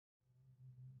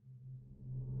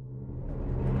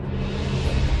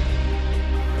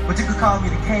But you could call me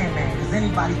the can man, because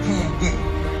anybody can get it.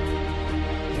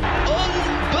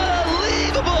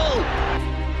 Unbelievable!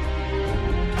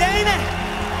 Dana!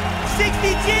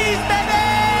 60 G's, baby!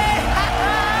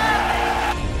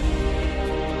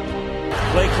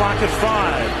 Play clock at 5.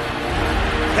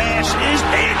 Pass is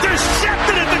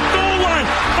intercepted at the goal line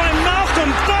by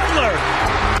Malcolm Butler.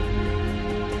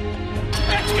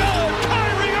 Let's go!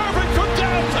 Kyrie Irving from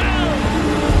downtown!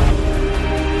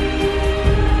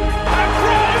 And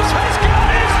Rose has got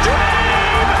his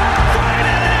dream!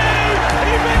 Finally!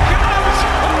 He becomes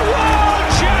a world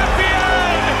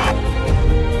champion!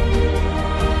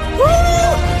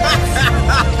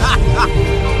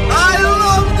 I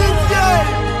love this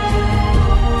game!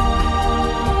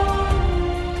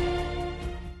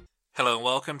 Hello and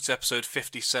welcome to episode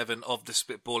 57 of the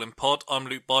Spitballing Pod. I'm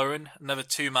Luke Byron. Another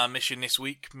two-man mission this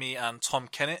week, me and Tom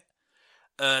Kennett.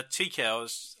 TK, I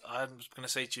was going to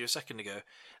say to you a second ago,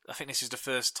 I think this is the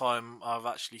first time I've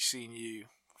actually seen you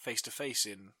face-to-face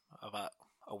in about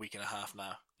a week and a half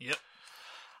now. Yep.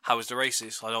 How was the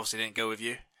races? I obviously didn't go with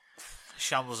you.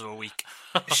 Shambles of a week.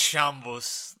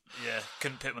 Shambles. Yeah,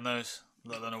 couldn't pick my nose,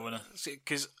 let alone a winner.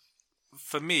 Because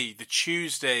for me, the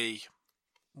Tuesday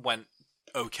went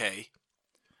okay.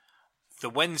 The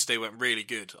Wednesday went really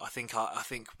good. I think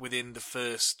within the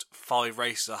first 5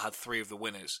 races, I had 3 of the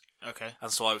winners. Okay.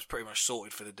 And so I was pretty much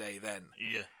sorted for the day then.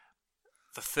 Yeah.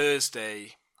 The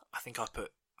Thursday, I think I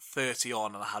put 30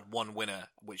 on and I had 1 winner,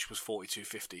 which was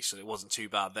 42.50, so it wasn't too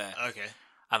bad there. Okay.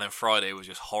 And then Friday was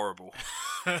just horrible.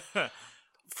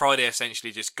 Friday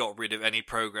essentially just got rid of any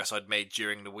progress I'd made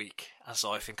during the week. And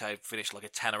so I think I finished like a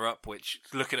tenner up, which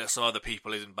looking at some other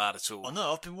people isn't bad at all. I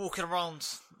know, I've been walking around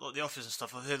like the office and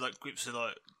stuff. I've heard like groups of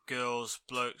like girls,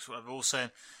 blokes, whatever, all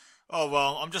saying, "Oh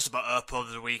well, I'm just about up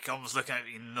over the week." I was looking at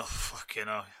you, no fucking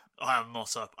hell. I am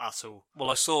not up at all. Well,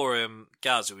 I saw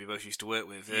Gaz, who we both used to work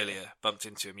with earlier, bumped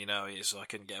into him, so I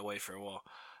couldn't get away for a while.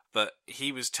 But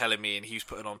he was telling me, and he was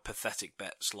putting on pathetic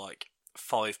bets like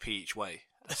 5p each way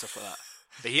and stuff like that.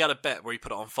 But he had a bet where he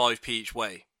put it on 5p each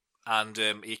way, and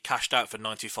he cashed out for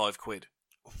 95 quid.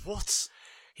 What?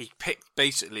 He picked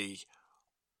basically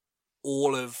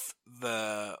all of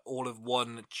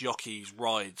one jockey's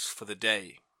rides for the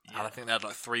day, and I think they had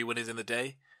like 3 winners in the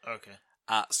day. Okay.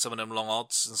 At some of them long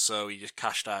odds, and so he just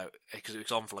cashed out because it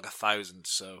was on for like 1,000.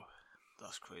 So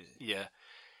that's crazy. Yeah,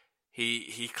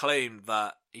 he claimed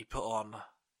that he put on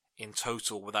in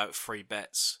total without free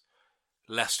bets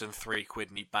less than 3 quid,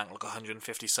 and he banked like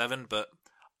 157. But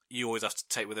you always have to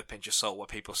take with a pinch of salt what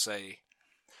people say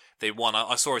they won.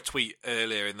 I saw a tweet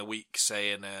earlier in the week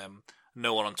saying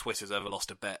no one on Twitter's ever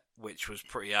lost a bet, which was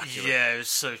pretty accurate. Yeah, it was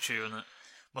so true, wasn't it?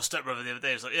 My stepbrother the other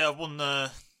day was like, "Yeah,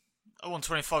 I won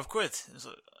 25 quid." It was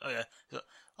like, "Oh yeah." Like,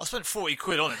 I spent 40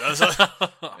 quid on it. I was like,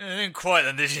 "You didn't quite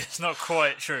then, did you?" It's not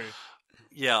quite true.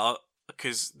 Yeah,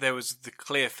 because there was the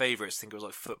clear favourites. I think it was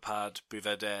like Footpad,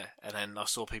 Buvardere, and then I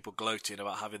saw people gloating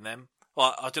about having them.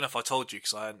 Well, I don't know if I told you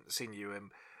because I hadn't seen you.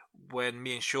 When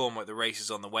me and Sean were at the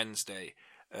races on the Wednesday,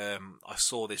 I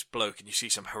saw this bloke, and you see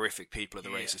some horrific people at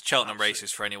the races. Cheltenham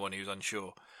races, for anyone who's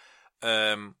unsure.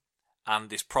 And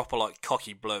this proper like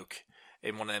cocky bloke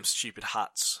in one of them stupid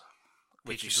hats,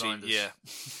 which Peaky you see,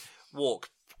 walk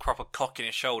proper cocking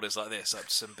his shoulders like this up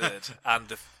to some bird.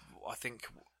 And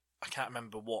I can't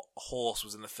remember what horse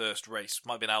was in the first race.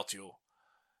 Might have been Altior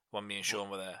when me and Sean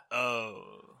were there.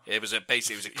 Oh, it was a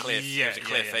clear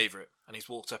favourite, and he's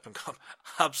walked up and gone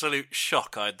absolute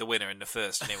shock. I had the winner in the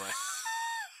first anyway.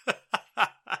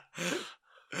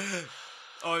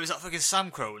 Oh, it was that fucking Sam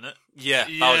Crow, wasn't it? Yeah,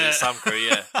 that was it, Sam Crow.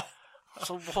 Yeah.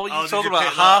 So what are you talking you about?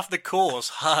 pick Half the course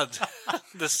had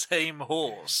the same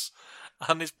horse,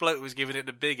 and this bloke was giving it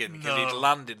the big one because he'd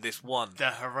landed this one.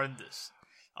 They're horrendous.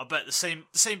 I bet the same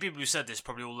people who said this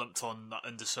probably all lumped on that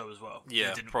Undersow as well.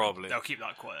 Yeah, probably. They'll keep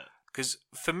that quiet. Because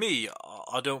for me,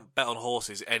 I don't bet on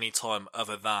horses any time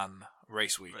other than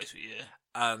race week. Race week, yeah.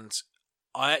 And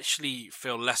I actually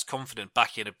feel less confident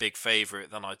backing a big favourite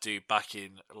than I do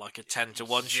backing like a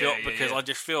 10-1 shot because I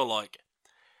just feel like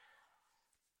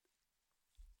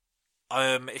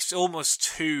it's almost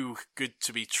too good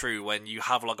to be true when you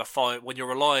have like when you're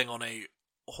relying on a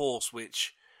horse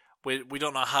which we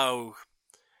don't know how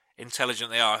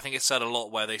intelligent they are. I think it said a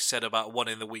lot where they said about one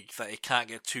in the week that it can't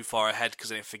get too far ahead because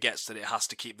then it forgets that it has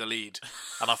to keep the lead.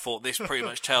 And I thought this pretty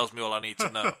much tells me all I need to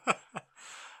know.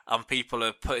 And people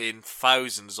are putting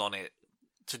thousands on it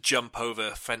to jump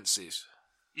over fences.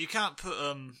 You can't put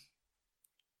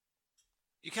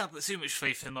too much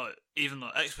faith in even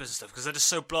experts and stuff because they're just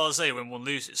so blasé when one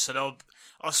loses. So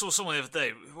I saw someone the other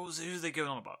day. Who were they going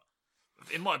on about?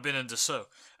 it might have been under so.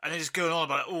 And he's going on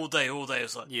about it all day.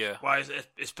 It's like, Yeah. well,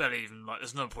 it's barely even, like,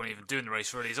 there's no point even doing the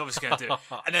race, really. He's obviously going to do it.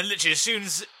 And then literally, as soon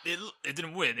as it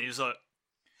didn't win, he was like,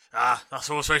 that's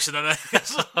horse racing, then.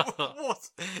 What?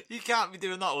 You can't be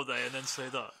doing that all day and then say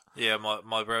that. Yeah,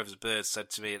 my brother's bird said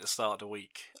to me at the start of the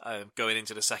week, going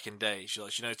into the second day,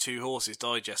 she's like, 2 horses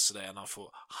died yesterday, and I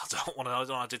thought, I don't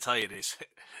know how to tell you this.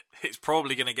 It's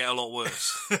probably going to get a lot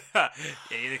worse. Yeah,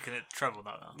 you're looking at trouble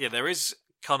now. Yeah, there is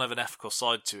kind of an ethical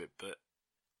side to it, but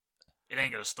It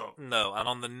ain't going to stop. no. And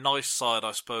on the nice side,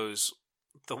 I suppose,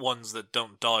 the ones that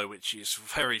don't die, which is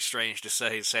very strange to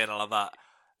say, saying all of that,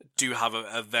 do have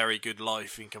a very good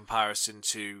life in comparison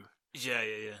to... Yeah.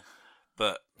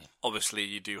 But obviously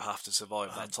you do have to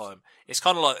survive that time. It's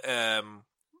kind of like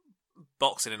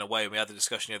boxing in a way. We had the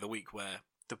discussion the other week where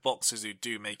the boxers who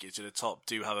do make it to the top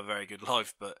do have a very good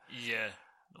life, but Yeah.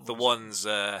 the ones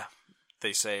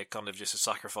they say are kind of just a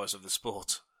sacrifice of the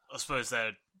sport. I suppose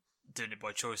they're doing it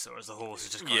by choice, though, whereas the horse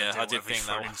is just kind Yeah, of I doing did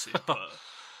whatever he's think that thrown into.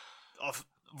 But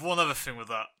one other thing with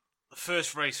that, the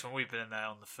first race when we've been in there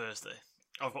on the Thursday,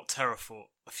 I've got Terra Fort.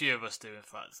 A few of us do, in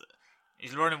fact.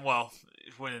 He's running well.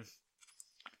 He's winning.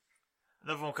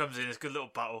 Another one comes in. It's a good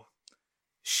little battle.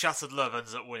 Shattered Love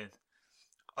ends up winning.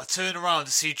 I turn around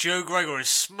to see Joe Gregory's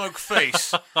smug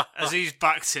face as he's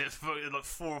backed it for like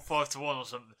 4 or 5 to 1 or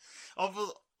something.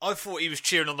 I thought he was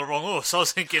cheering on the wrong horse. I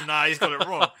was thinking, nah, he's got it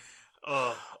wrong.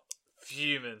 Oh,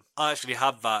 fuming. I actually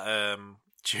had that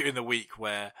during the week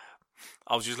where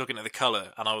I was just looking at the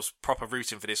colour and I was proper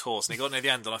rooting for this horse, and he got near the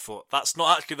end and I thought, that's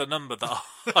not actually the number that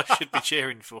I should be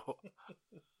cheering for.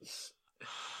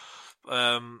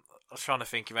 I was trying to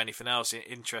think of anything else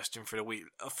interesting for the week.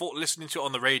 I thought listening to it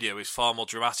on the radio is far more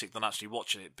dramatic than actually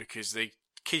watching it, because they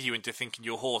kid you into thinking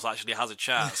your horse actually has a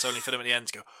chance, only for them at the end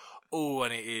to go, oh,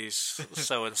 and it is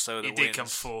so-and-so that He wins. did come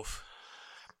fourth.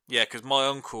 Yeah, because my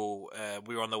uncle,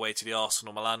 we were on the way to the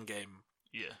Arsenal Milan game,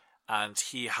 Yeah. and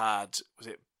he had, was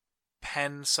it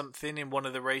Penn something in one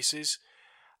of the races,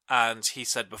 and he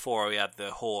said before he had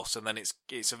the horse, and then it's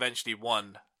eventually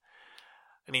won.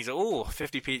 And he's like, oh,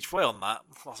 50p each way on that.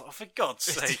 I was like, oh, for God's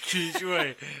sake. Each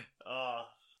way. Oh.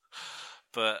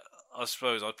 But I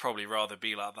suppose I'd probably rather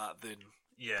be like that than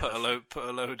Yeah. put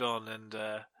a load on and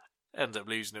end up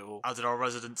losing it all. How did our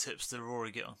resident tipster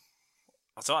Rory get on?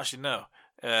 I don't actually know.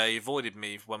 He avoided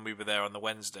me when we were there on the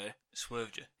Wednesday.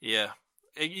 Swerved you. Yeah.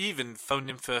 He even phoned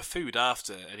him for food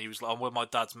after, and he was like, I'm with my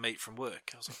dad's mate from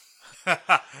work. I was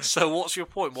like, so what's your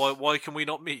point? Why can we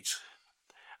not meet?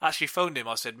 I actually phoned him.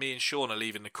 I said, me and Sean are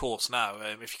leaving the course now.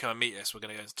 If you come and meet us, we're going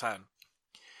to go into town.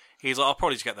 He's like, I'll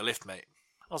probably just get the lift, mate.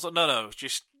 I was like, no,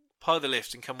 just pay the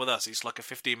lift and come with us. It's like a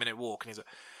 15-minute walk. And he's like,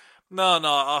 no,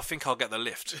 I think I'll get the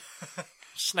lift.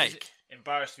 Snake.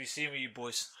 Embarrassed to be seen with you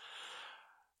boys.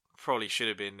 Probably should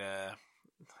have been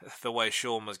the way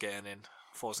Sean was getting in.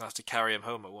 I thought I was going to have to carry him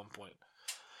home at one point.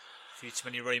 A few too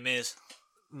many Ray Mears.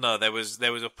 No, there was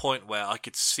a point where I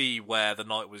could see where the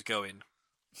night was going.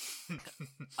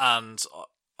 And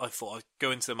I thought I'd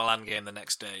go into the Milan game the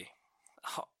next day.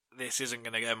 This isn't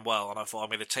going to end well, and I thought I'm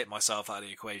going to take myself out of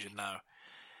the equation now.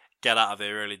 Get out of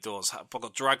there early doors. I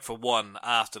got dragged for one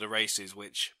after the races,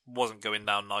 which wasn't going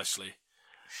down nicely.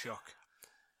 Shock.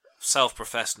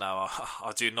 Self-professed now,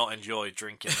 I do not enjoy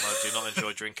drinking. I do not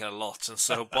enjoy drinking a lot, and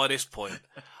so by this point,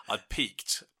 I'd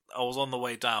peaked. I was on the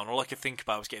way down. All I could think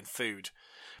about was getting food.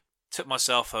 Took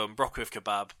myself home, broccoli with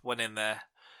kebab, went in there.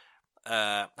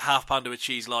 Half pounder with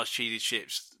cheese, large cheesy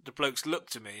chips. The bloke's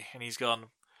looked at me and he's gone,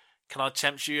 can I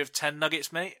tempt you with 10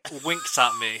 nuggets, mate? Winked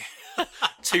at me.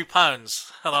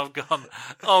 £2. And I've gone,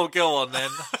 oh, go on then.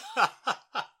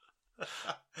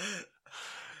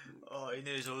 Oh, he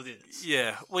knew his audience.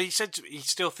 Yeah. Well, he said he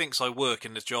still thinks I work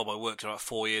in the job I worked about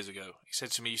 4 years ago. He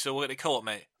said to me, you still work at the co-op,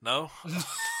 mate? No.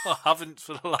 I haven't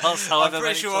for the last however I'm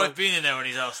many pretty sure times. I've been in there when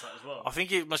he's asked that as well. I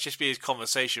think it must just be his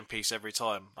conversation piece every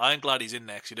time. I am glad he's in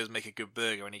there because he does make a good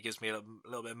burger and he gives me a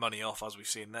little bit of money off, as we've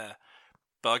seen there.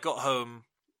 But I got home,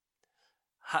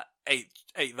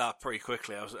 ate that pretty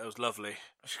quickly. It was lovely.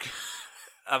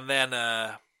 And then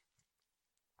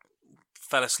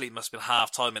fell asleep, must have been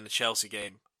half time in the Chelsea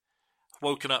game.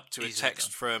 Woken up to a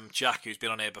text from Jack, who's been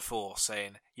on here before,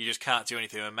 saying, you just can't do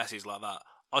anything with messages like that.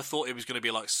 I thought it was going to be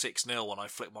like 6-0 when I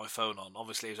flicked my phone on.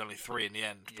 Obviously, it was only 3 in the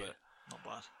end. Yeah, but not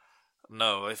bad.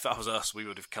 no, if that was us, we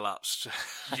would have collapsed.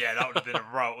 Yeah, that would have been a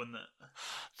rout, wouldn't it?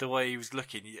 The way he was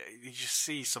looking, you just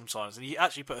see sometimes. And he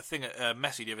actually put a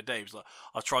message the other day. He was like,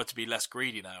 I tried to be less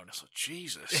greedy now. And it's like,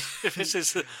 Jesus. if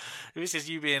this is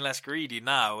you being less greedy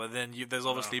now, and then there's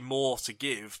obviously more to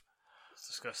give. It's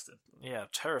disgusting. Yeah, I'm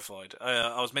terrified.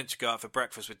 I was meant to go out for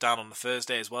breakfast with Dan on the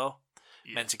Thursday as well.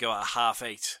 Yeah. Meant to go out at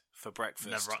 8:30 for breakfast.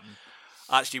 Never happened.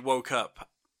 I actually woke up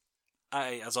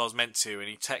as I was meant to, and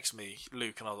he texted me,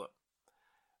 Luke, and I was like,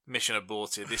 mission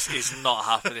aborted. This is not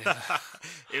happening.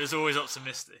 It was always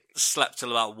optimistic. Slept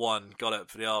till about 1, got up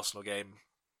for the Arsenal game.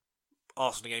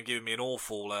 Arsenal game giving me an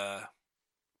awful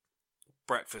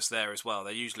breakfast there as well.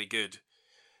 They're usually good.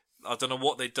 I don't know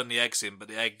what they've done the eggs in, but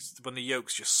the eggs, when the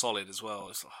yolk's just solid as well,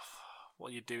 it's like,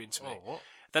 what are you doing to me? What?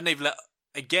 Then they've let,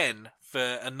 again, for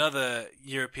another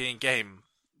European game,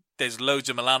 there's loads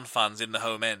of Milan fans in the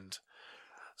home end.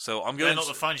 So I'm going. They're not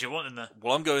the fans you want in there.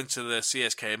 Well, I'm going to the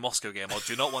CSK Moscow game. I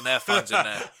do not want their fans in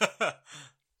there.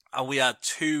 And we had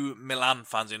 2 Milan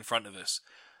fans in front of us.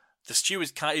 The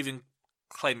stewards can't even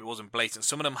claim it wasn't blatant.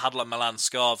 Some of them had like Milan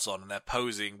scarves on, and they're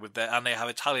posing with and they have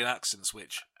Italian accents.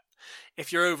 Which,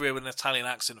 if you're over here with an Italian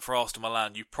accent for Arsenal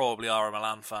Milan, you probably are a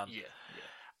Milan fan. Yeah.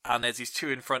 And there's these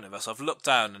 2 in front of us. I've looked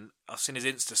down and I've seen his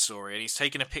Insta story, and he's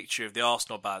taken a picture of the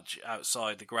Arsenal badge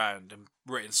outside the ground and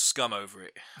written scum over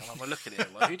it. And I'm like, look at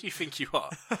it. Like, who do you think you are?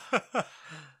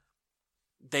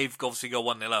 They've obviously got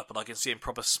 1-0 up, and I can see him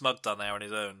proper smug down there on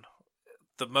his own.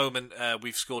 The moment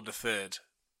we've scored the third,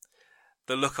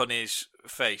 the look on his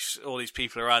face, all these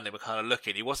people around him were kind of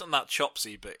looking. He wasn't that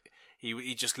chopsy, but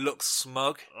he just looked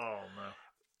smug. Oh, no.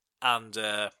 And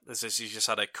he's just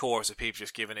had a chorus of people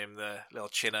just giving him the little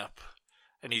chin up,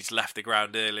 and he's left the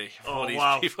ground early. All these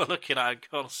people looking at him,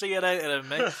 going, see you later,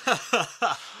 mate.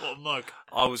 What a mug.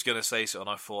 I was going to say so, and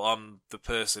I thought, I'm the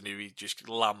person who he'd just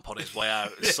lamp on his way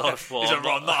out. So I thought, He's like,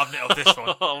 right, I'm not having it off this one.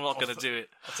 I'm not going to do it.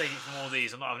 I'll take it from all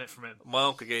these. I'm not having it from him. My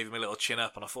uncle gave him a little chin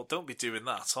up, and I thought, don't be doing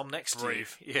that. I'm next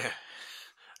Brave. to you. Yeah.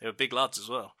 They were big lads as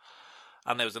well.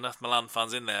 And there was enough Milan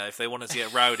fans in there. If they wanted to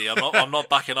get rowdy, I'm not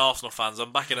backing Arsenal fans.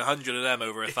 I'm backing 100 of them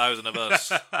over 1,000 of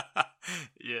us.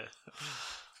 Yeah.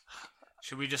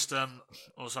 Should we just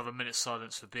also have a minute's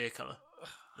silence for Beer Colour?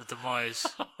 The demise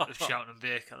of Cheltenham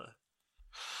Beer Colour.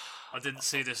 I didn't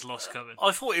see this loss coming.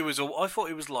 I thought it was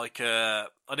like I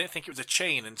didn't think it was a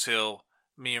chain until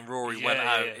me and Rory went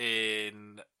out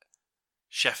in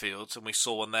Sheffield, and we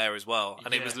saw one there as well,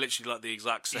 and it was literally like the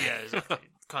exact same. Yeah, exactly.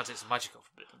 Kind of takes the magic off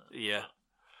a bit, doesn't it? Yeah.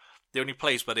 The only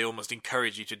place where they almost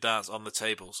encourage you to dance on the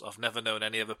tables. I've never known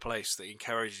any other place that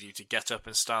encourages you to get up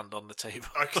and stand on the table.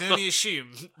 I can only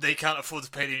assume they can't afford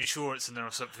to pay the insurance in there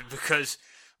or something, because,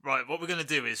 right, what we're going to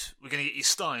do is we're going to get you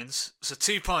steins, so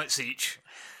 2 pints each,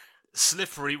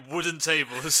 slippery wooden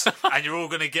tables, and you're all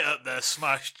going to get up there,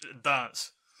 smashed, and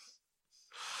dance.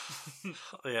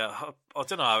 Yeah, I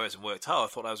don't know how it worked out. I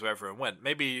thought that was where everyone went.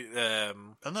 Maybe... I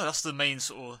don't know, that's the main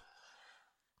sort of...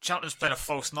 Cheltenham's playing a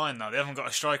false 9 now. They haven't got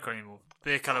a striker anymore.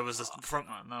 Beer Colour was the front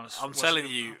man. Now I'm telling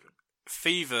you,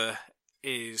 Fever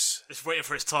is... It's waiting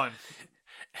for its time.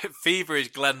 Fever is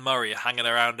Glenn Murray hanging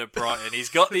around at Brighton. He's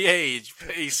got the age,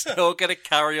 but he's still going to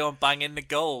carry on banging the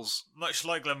goals. Much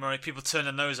like Glenn Murray, people turn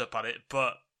their nose up at it,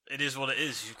 but it is what it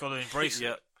is. You've got to embrace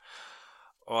it.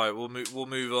 All right, we'll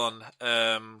move on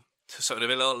to something a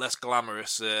little less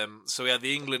glamorous. So we had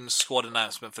the England squad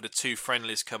announcement for the 2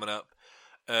 friendlies coming up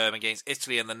against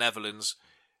Italy and the Netherlands.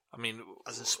 I mean,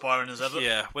 as inspiring as ever.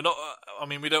 Yeah, we're not. I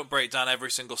mean, we don't break down every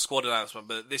single squad announcement,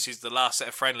 but this is the last set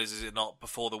of friendlies, is it not?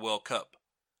 Before the World Cup.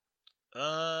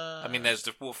 I mean, there's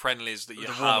the friendlies that you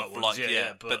have, ones,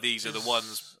 like but these are the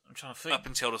ones. I'm trying to think. Up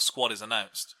until the squad is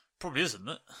announced. Probably isn't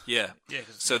it? Yeah. Yeah.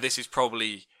 So this is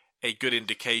probably a good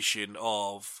indication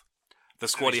of the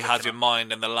squad he has in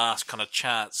mind and the last kind of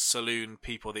chance saloon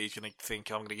people that he's going to think,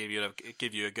 I'm going to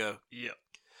give you a go. Yeah.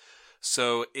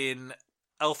 So in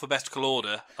alphabetical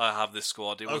order, I have this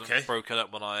squad. It wasn't broken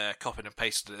up when I copied and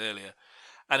pasted it earlier.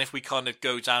 And if we kind of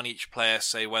go down each player,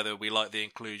 say whether we like the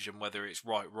inclusion, whether it's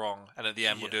right, wrong, and at the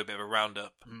end we'll do a bit of a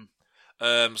roundup.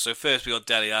 So first we got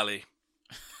Dele Alli.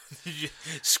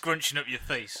 Scrunching up your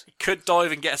face. Could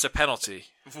dive and get us a penalty.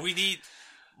 If we need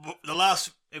the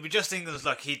last, if we just think there's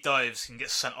like he dives and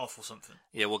gets sent off or something.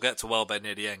 Yeah, we'll get to Welbeck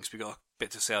near the end because we got a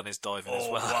bit to say on his diving as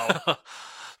well. Wow.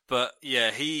 But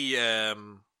yeah, he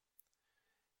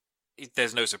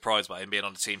there's no surprise about him being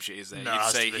on the team sheet, is there? No, You'd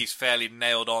say he's fairly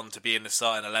nailed on to be in the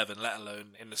starting 11, let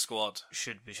alone in the squad.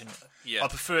 Should be, shouldn't it? Yeah. I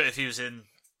prefer it if he was in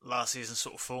last season's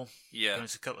sort of form. Yeah. Going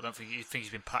to cup, I don't think he's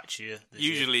been patchier.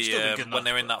 Usually, when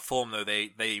they're in that form, though,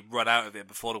 they run out of it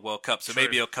before the World Cup, so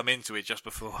maybe he'll come into it just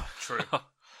before. True.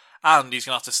 And he's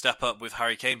going to have to step up with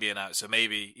Harry Kane being out, so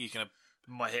maybe he's going to...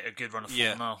 Might hit a good run of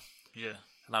form now. Yeah.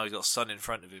 Now he's got Son in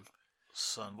front of him.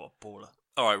 Son, what a baller.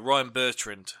 All right, Ryan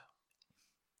Bertrand.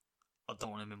 I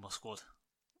don't want him in my squad.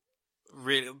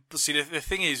 Really? See, the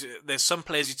thing is, there's some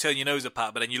players you turn your nose up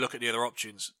at, but then you look at the other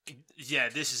options. Yeah,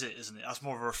 this is it, isn't it? That's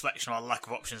more of a reflection on our lack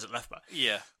of options at left back.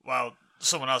 Yeah. Well,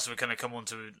 someone else we're going to come on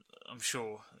to, I'm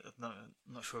sure, I'm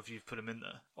not sure if you've put him in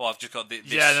there. Well, I've just got this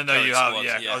You current have, squad,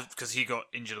 yeah, because he got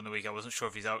injured on the week. I wasn't sure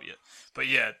if he's out yet. But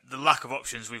yeah, the lack of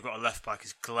options we've got a left back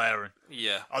is glaring.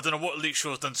 Yeah. I don't know what Luke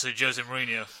Shaw's done to Jose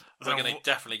Mourinho. We're going to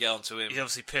definitely get onto him. He's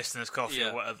obviously pissed in his coffee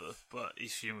or whatever, but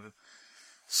he's fuming with him.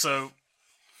 So,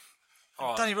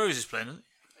 Right. Danny Rose is playing,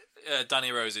 isn't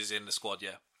Danny Rose is in the squad,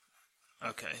 yeah. he?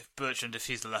 Okay, Bertrand, if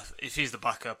he's the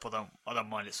backup, I don't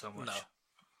mind it so much. No.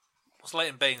 What's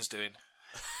Leighton Baines doing?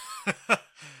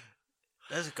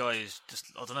 There's a guy who's just,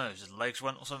 I don't know, his legs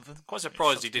went or something. Quite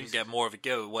surprised he didn't get more of a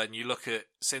go when you look at,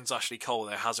 since Ashley Cole,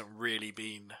 there hasn't really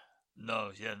been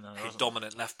No. a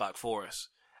dominant left back for us.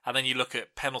 And then you look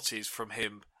at penalties from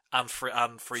him and free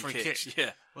kicks.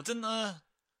 Yeah. Well,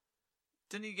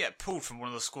 didn't he get pulled from one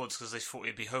of the squads because they thought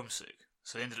he'd be homesick?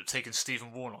 So they ended up taking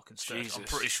Stephen Warnock instead. Jesus. I'm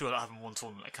pretty sure that happened one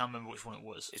tournament. I can't remember which one it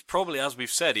was. It's probably, as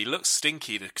we've said, he looks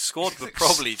stinky. The squad were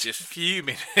probably just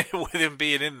fuming with him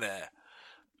being in there.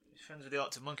 He's friends with the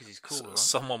Arctic Monkeys. He's cool, right?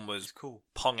 Someone was cool.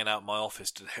 ponging out my office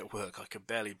today at work. I could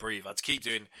barely breathe. I had to keep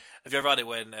doing... Have you ever had it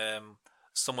when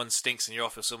someone stinks in your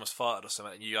office, someone's farted or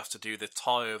something, and you have to do the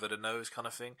tie over the nose kind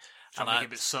of thing? Trying to make it a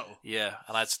bit subtle. Yeah,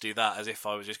 and I had to do that as if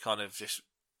I was just kind of just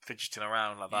fidgeting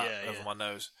around like that over my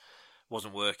nose.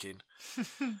 Wasn't working.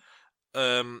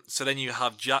 So then you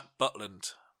have Jack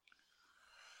Butland.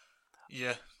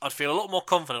 Yeah. I'd feel a lot more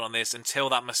confident on this until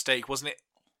that mistake, wasn't it?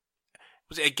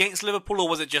 Was it against Liverpool or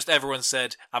was it just everyone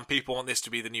said, and people want this to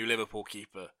be the new Liverpool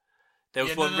keeper? There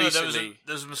was one recently.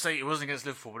 There was a mistake. It wasn't against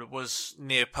Liverpool, but it was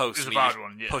near post. It was and a he bad just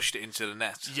one. Yeah. Pushed it into the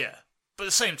net. Yeah, but at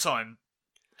the same time,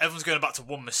 everyone's going back to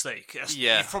one mistake.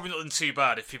 Yeah. You've probably not done too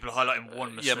bad if people are highlighting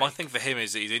one mistake. Yeah, my thing for him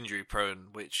is that he's injury prone,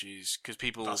 which is because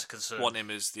people want him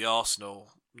as the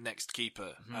Arsenal next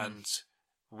keeper, and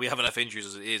we have enough injuries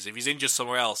as it is. If he's injured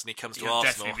somewhere else and he comes to He'll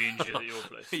Arsenal, definitely be injured at your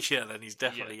place. Yeah, then he's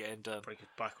definitely getting done. Break his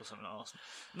back or something at Arsenal.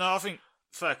 No, I think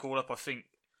fair call up. I think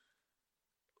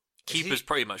keepers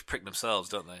pretty much prick themselves,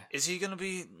 don't they? Is he going to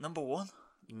be number one?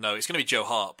 No, it's going to be Joe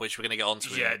Hart, which we're going to get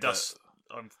onto. Yeah,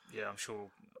 I'm sure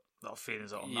that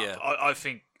feelings are on Yeah. that. But I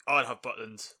think I'd have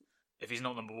Butland if he's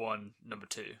not number one, number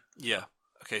two. Yeah.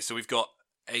 Okay, so we've got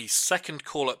a second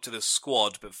call up to the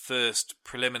squad, but first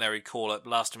preliminary call up.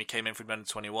 Last time he came in for the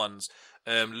under-21s,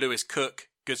 Lewis Cook,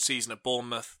 good season at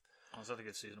Bournemouth. He's had a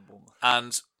good season at Bournemouth.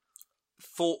 And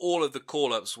for all of the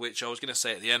call ups, which I was going to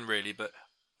say at the end really, but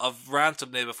I've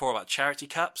ranted there before about charity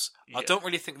caps. Yeah. I don't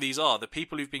really think these are. The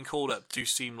people who've been called up do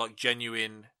seem like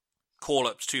genuine call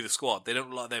ups to the squad. They don't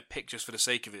look like they're picked just for the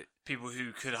sake of it. People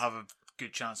who could have a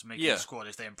good chance of making the squad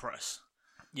if they impress.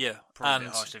 Yeah. Probably a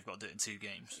bit harsh they've got to do it in 2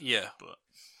 games. Yeah. But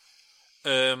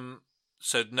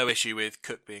so no issue with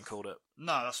Cook being called up.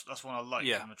 No, that's one I like.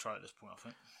 Yeah. I'm going to try at this point, I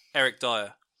think. Eric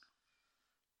Dyer.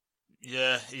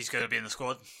 Yeah, he's going to be in the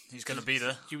squad. He's going to be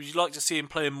there. Would you like to see him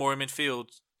playing more in midfield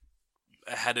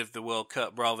ahead of the World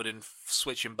Cup rather than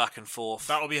switching back and forth?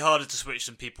 That'll be harder to switch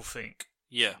than people think.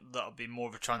 Yeah. That'll be more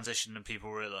of a transition than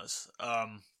people realise. I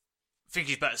think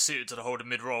he's better suited to the holding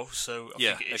mid-role, so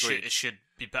I think it should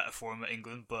be better for him at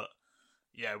England, but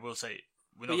yeah, we'll say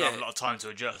we're not going to have a lot of time to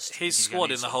adjust. His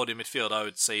squad in the holding midfield, I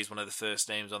would say, is one of the first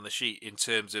names on the sheet in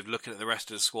terms of looking at the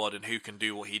rest of the squad and who can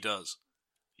do what he does.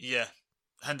 Yeah.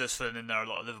 Hender's filling in there a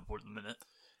lot of Liverpool at the minute.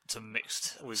 It's a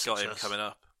mixed We've got him coming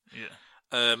up.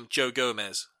 Yeah. Joe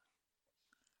Gomez.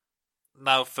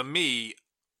 Now, for me,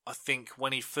 I think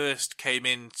when he first came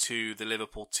into the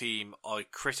Liverpool team, I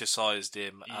criticised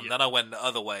him, and then I went the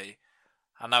other way,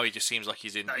 and now he just seems like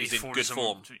he's in good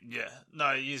form. Yeah.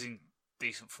 No, he's in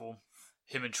decent form.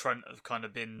 Him and Trent have kind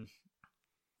of been...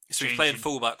 So he's playing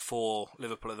fullback for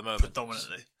Liverpool at the moment?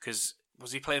 Predominantly. Because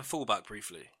was he playing fullback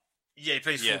briefly? Yeah, he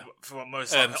plays for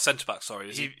most of centre-back,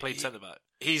 sorry. He played centre-back?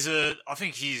 I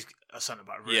think he's a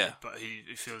centre-back, really, but he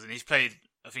feels... And he's played...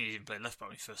 I think he even played left-back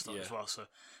when he first started as well, so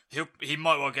he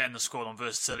might well get in the squad on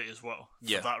versatility as well.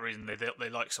 For that reason, they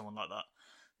like someone like that.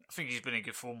 I think he's been in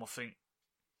good form, I think.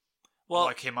 Well,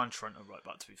 like him and Trent are right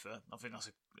back, to be fair. I think that's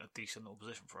a decent little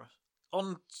position for us.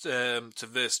 On to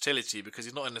versatility, because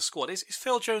he's not in the squad, is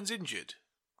Phil Jones injured?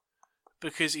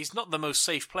 Because he's not the most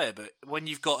safe player, but when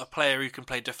you've got a player who can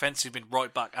play defensive mid,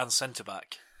 right back and centre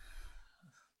back,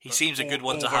 he seems a good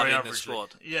one to have in the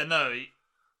squad. Yeah, no.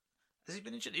 Has he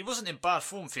been injured? He wasn't in bad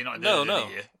form for United. No.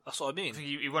 Year. That's what I mean. I think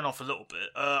he went off a little bit.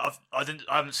 I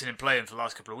haven't seen him playing for the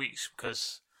last couple of weeks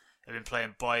because they've been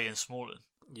playing Bailly and Smalling.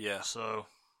 Yeah. So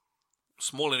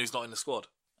Smalling is not in the squad.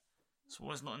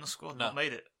 Smalling's not in the squad. No. Not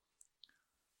made it.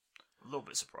 A little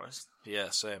bit surprised. Yeah,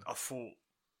 same. I thought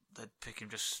they'd pick him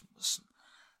just...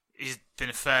 He's been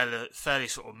a fairly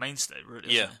sort of mainstay,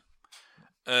 really. Yeah.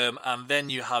 And then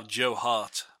you have Joe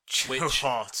Hart. Joe which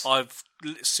Hart. I've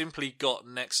simply got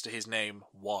next to his name.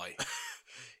 Why?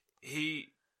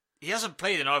 He hasn't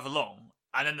played in over long,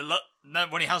 and then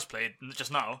when he has played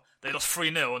just now, they lost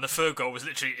 3-0, and the third goal was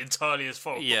literally entirely his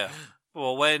fault. Yeah.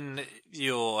 Well, when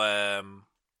your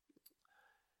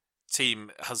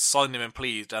team has signed him and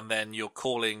pleased, and then you're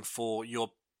calling for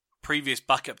your previous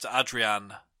backup to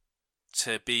Adrian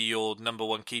to be your number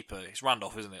one keeper, it's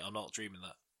Randolph, isn't it? I'm not dreaming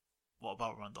that. What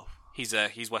about Randolph? He's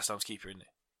West Ham's keeper, isn't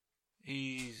he?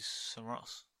 He's somewhere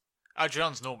else.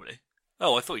 Adrian's normally.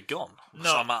 Oh, I thought he'd gone. No,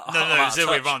 So no, I'm out it was the of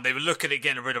other way touch. around. They were looking at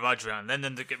getting rid of Adrian, then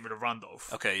they're getting rid of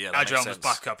Randolph. Okay, yeah, that Adrian makes was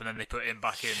sense. back up, and then they put him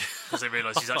back in because they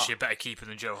realised he's actually a better keeper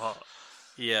than Joe Hart.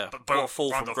 Yeah, But what a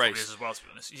fall Randolph from probably grace. is as well, to be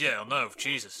honest. Yeah, I know.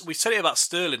 Jesus. We said it about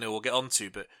Sterling, who we'll get onto,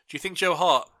 but do you think Joe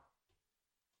Hart?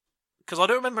 Because I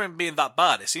don't remember him being that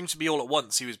bad. It seems to be all at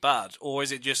once he was bad, or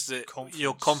is it just that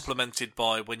you're Confidence. complimented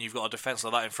by when you've got a defence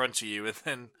like that in front of you, and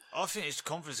then I think his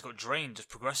confidence got drained just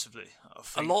progressively.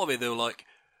 a lot of it though, like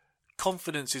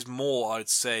confidence is more, I'd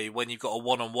say, when you've got a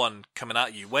one-on-one coming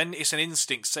at you. When it's an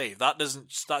instinct save, that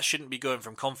shouldn't be going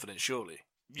from confidence, surely.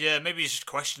 Yeah, maybe he's just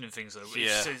questioning things though. He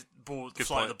Yeah. says ball, Good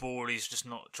flight of point. the ball, he's just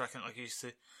not tracking it like he used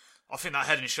to. I think that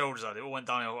head and shoulders it all went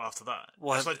downhill after that.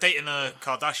 Well, it's like dating a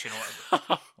Kardashian or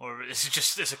whatever. Or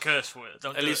it's a curse for it.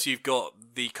 Don't At do least it. you've got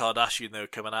the Kardashian though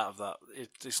coming out of that.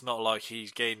 It's not like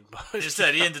he's gained much.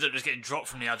 Instead, he ended up just getting dropped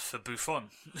from the ad for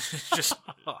Buffon. just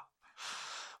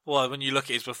Well, when you look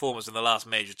at his performance in the last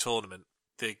major tournament,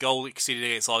 the goal he conceded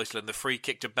against Iceland, the free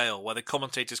kick to Bale, where the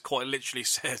commentators quite literally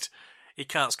said, he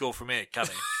can't score from here, can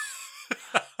he?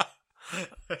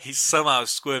 He's somehow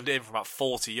squirmed it in from about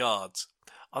 40 yards.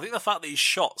 I think the fact that he's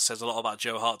shot says a lot about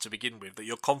Joe Hart to begin with, that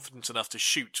you're confident enough to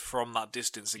shoot from that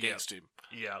distance against him.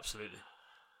 yeah, absolutely.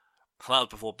 And that was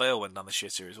before Bale went down the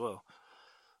shitter as well.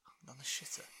 On the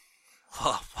shitter.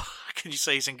 Well, can you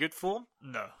say he's in good form?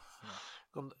 No.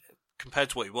 Compared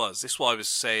to what he was. This is what I was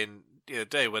saying the other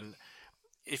day, when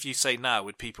if you say now,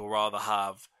 would people rather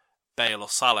have Bale or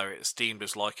Salah, it's deemed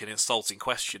as like an insulting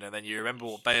question, and then you remember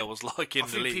what Bale was like in I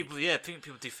the think league.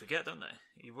 people do forget, don't they?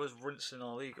 He was rinsing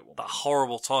our league at one That point.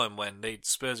 horrible time when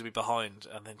Spurs would be behind,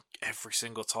 and then every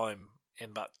single time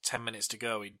in about 10 minutes to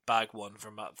go, he'd bag one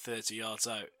from about 30 yards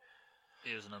out.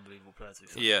 He was an unbelievable player, to be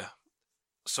fair. Yeah.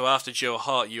 So after Joe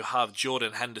Hart, you have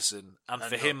Jordan Henderson, and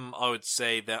for And, him, I would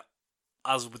say that,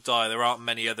 as with Dyer, there aren't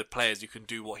many other players who can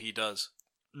do what he does.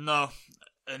 No,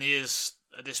 and he is,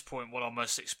 at this point, one of our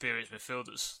most experienced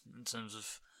midfielders in terms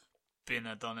of being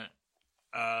there, done it.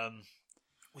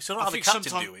 We still don't I have a think captain,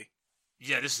 sometime- do we?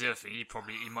 Yeah, this is the other thing.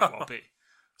 He might well be.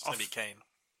 It's going to be Kane.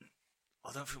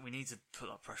 I don't think we need to put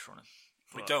that pressure on him.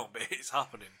 We But, don't, but it's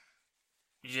happening.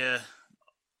 Yeah,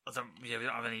 we don't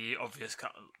have any obvious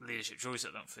leadership choice.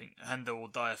 I don't think Hendo or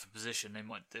Dyer for position. They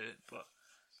might do it, but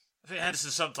I think Henderson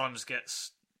sometimes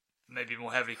gets maybe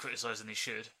more heavily criticised than he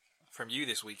should. From you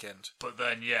this weekend. But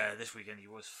then, yeah, this weekend he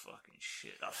was fucking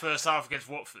shit. That first half against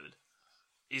Watford,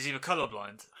 he's either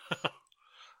colourblind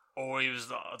or he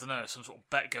was, I don't know, some sort of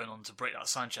bet going on to break that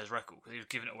Sanchez record because he was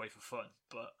giving it away for fun.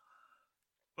 But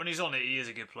when he's on it, he is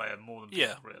a good player, more than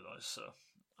people realise. So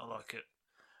I like it.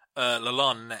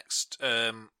 Lalana next.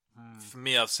 For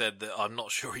me, I've said that I'm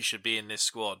not sure he should be in this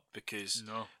squad because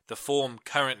the form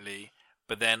currently,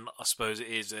 but then I suppose it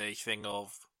is a thing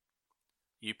of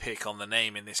you pick on the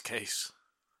name in this case.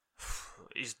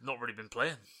 He's not really been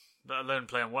playing, let alone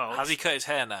playing well. Has he cut his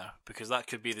hair now? Because that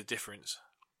could be the difference.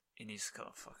 He needs to cut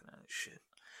off fucking out shit.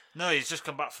 No, he's just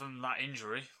come back from that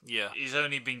injury. Yeah. He's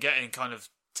only been getting kind of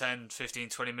 10, 15,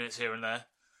 20 minutes here and there.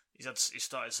 He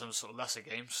started some sort of lesser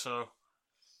games, so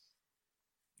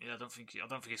yeah, I don't think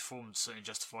his form certainly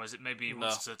justifies it. Maybe he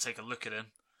wants to take a look at him.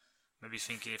 Maybe he's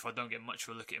thinking, if I don't get much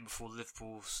of a look at him before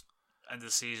Liverpool's end of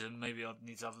the season, maybe I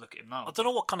need to have a look at him now. I don't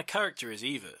know what kind of character he is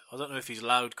either. I don't know if he's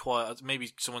loud, quiet.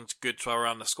 Maybe someone's good to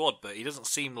around the squad, but he doesn't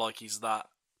seem like he's that.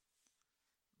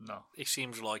 No. He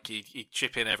seems like he'd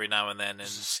chip in every now and then and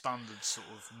It's a standard sort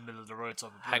of middle of the road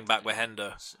type of hang back with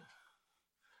Hendo.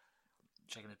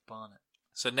 Checking his Barnet.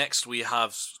 So next we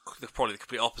have probably the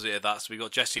complete opposite of that. So we've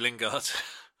got Jesse Lingard,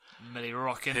 Millie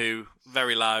rocking. who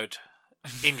very loud,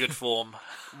 in good form.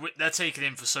 They're taking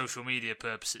him for social media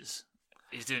purposes.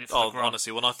 He's doing it for the Oh, gram.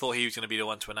 honestly, when I thought he was going to be the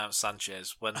one to announce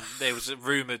Sanchez, when there was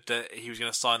rumoured that he was going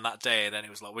to sign that day, and then it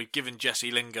was like, we've given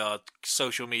Jesse Lingard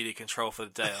social media control for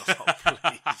the day. I was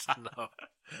like, please, no.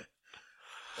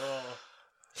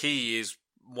 He is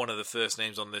one of the first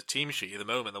names on the team sheet at the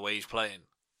moment, the way he's playing.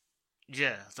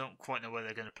 Yeah, I don't quite know where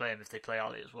they're going to play him if they play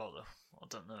Ali as well, though. I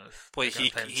don't know if Well, they're gonna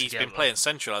play him he's been together. playing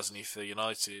central, hasn't he, for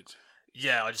United?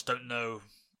 Yeah, I just don't know.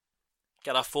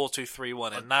 Get that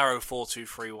 4-2-3-1, a narrow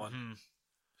 4-2-3-1. Been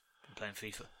playing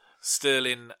FIFA.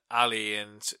 Sterling, Ali,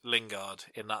 and Lingard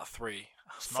in that three.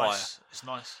 It's Fire. nice. It's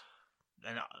nice.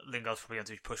 And Lingard's probably going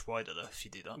to be pushed wider though if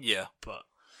you do that. Yeah. But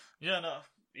yeah, no,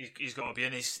 he's got to be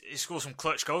in. He scored some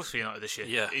clutch goals for United this year.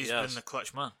 Yeah, he's he has. been the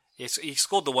clutch man. He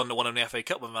scored the one that won him the FA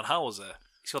Cup when Van Gaal was there.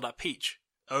 He scored that peach.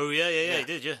 Oh yeah, he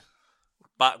did. Yeah.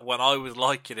 Back when I was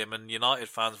liking him and United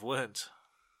fans weren't.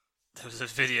 There was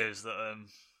those videos that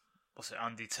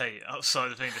Andy Tate outside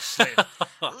the thing just saying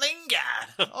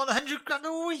Lingard on 100 grand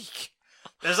a week.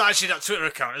 There's actually that Twitter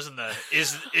account, isn't there?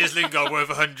 Is Lingard worth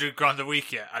 100 grand a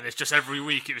week yet? And it's just every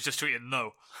week it was just tweeting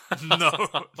no. And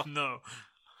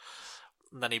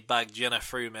then he bagged Jenna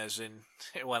Frumes and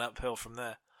it went uphill from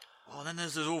there. Oh, and then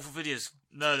there's those awful videos.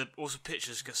 No, also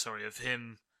pictures. Sorry, of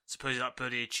him supposedly that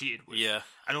birdie he cheated with. Yeah.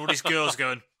 And all these girls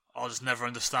going, "I'll just never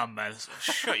understand, man." It's like,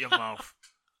 shut your mouth.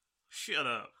 Shut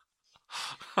up.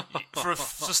 For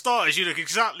starters, you look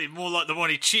exactly more like the one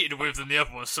he cheated with than the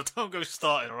other one, so don't go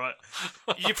starting, alright?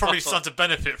 You probably stand to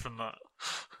benefit from that.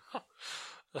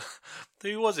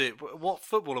 Who was it? What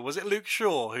footballer? Was it Luke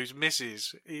Shaw, whose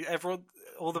missus?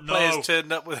 All the players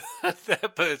turned up with their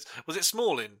birds. Was it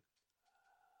Smalling?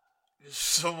 It was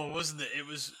someone, wasn't it? It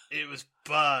was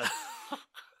bad.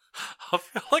 I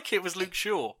feel like it was Luke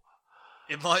Shaw.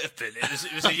 It might have been.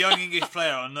 It was a young English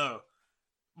player, I know.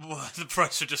 The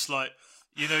press were just like,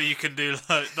 you can do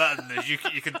like that and this. You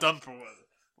can dump her.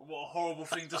 What a horrible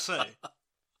thing to say.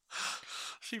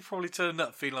 She probably turned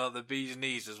up feeling like the bee's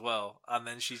knees as well, and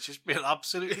then she's just been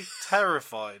absolutely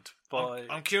terrified by.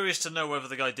 I'm curious to know whether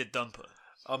the guy did dump her.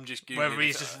 I'm just Googling whether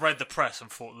he's just read the press and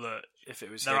thought, look, if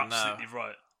it was they're him now. absolutely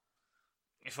right.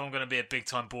 If I'm going to be a big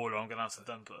time baller, I'm going to have to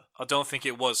dump her. I don't think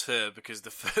it was her because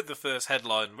the first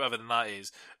headline, rather than that,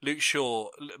 is Luke Shaw.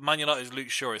 Man United's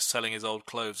Luke Shaw is selling his old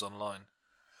clothes online.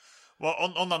 Well,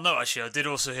 on that note, actually, I did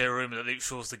also hear a rumour that Luke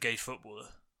Shaw's the gay footballer.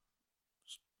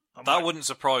 That wouldn't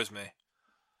surprise me.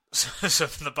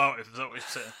 Something about him, is that what you're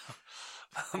saying?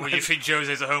 Or you think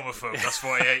Jose's a homophobe, that's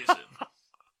why he hates him?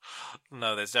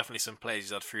 No, there's definitely some plays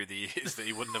he's had through the years that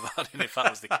he wouldn't have had if that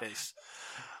was the case.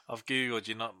 I've Googled,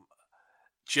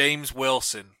 James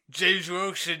Wilson. James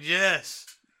Wilson, yes.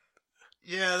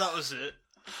 Yeah, that was it.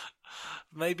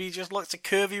 Maybe he just likes a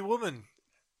curvy woman.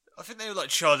 I think they were like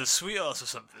Charlotte Sweethearts or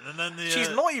something, and then she's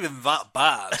not even that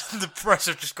bad. The press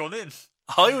have just gone in.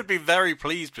 I would be very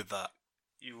pleased with that.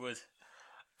 You would.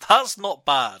 That's not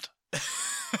bad.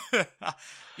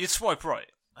 You'd swipe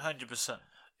right, 100%.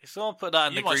 If someone put that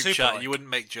in the group chat, like. You wouldn't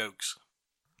make jokes.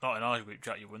 Not in our group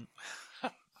chat, you wouldn't.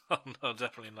 Oh, no,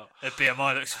 definitely not. Their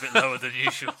BMI looks a bit lower than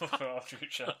usual for our group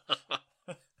chat.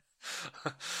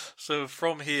 So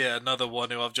from here, another one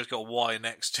who I've just got Y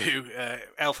next to,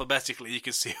 alphabetically, you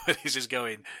can see where this is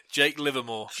going. Jake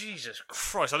Livermore. Jesus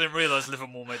Christ, I didn't realise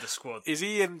Livermore made the squad. Is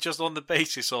he in just on the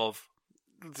basis of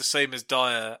the same as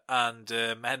Dyer and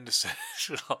Henderson?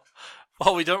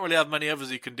 Well, we don't really have many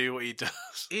others who can do what he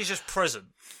does. He's just present.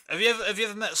 Have you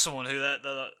ever met someone who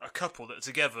they're a couple that are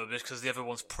together because the other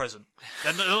one's present?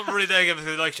 They're not really there together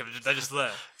because they like each other. They're just there.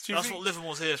 That's what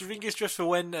Livermore's here for. Do you think it's just for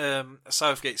when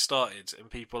Southgate started and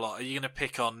people are you going to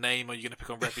pick on name or are you going to pick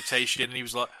on reputation? And he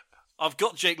was like, I've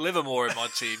got Jake Livermore in my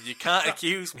team. You can't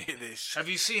accuse me of this. Have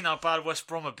you seen how bad West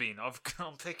Brom have been? I'm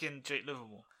picking Jake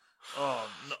Livermore. Oh,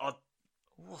 no,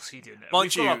 what's he doing there?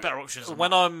 Mind We've you, got better options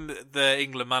when I'm the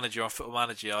England manager or Football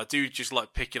Manager, I do just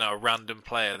like picking out a random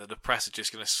player that the press are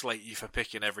just going to slate you for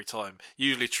picking every time.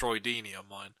 Usually Troy Deeney on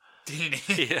mine.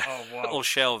 Deeney? Yeah. Oh, wow. Or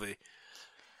Shelvey.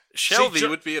 Shelvey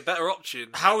would be a better option.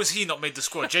 How has he not made the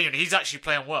squad? Genuinely, he's actually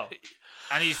playing well.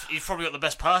 And he's probably got the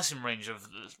best passing range of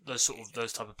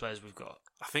those type of players we've got.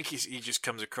 I think he just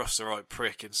comes across the right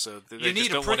prick, and so they you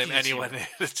just don't want him anywhere near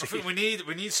the team. I think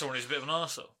we need someone who's a bit of an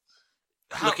arsehole.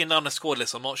 Looking down the squad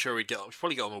list, I'm not sure we'd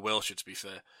probably get on with Wilshere, to be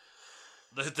fair.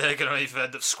 They're going to either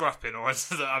end up scrapping or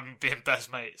being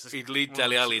best mates. He'd lead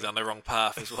Dele Alli down the wrong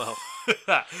path as well.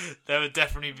 There would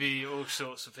definitely be all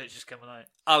sorts of pictures coming out.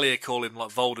 Ali will call him like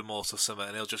Voldemort or something,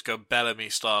 and he'll just go Bellamy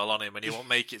style on him, and he won't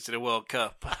make it to the World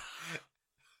Cup.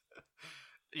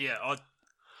 Yeah,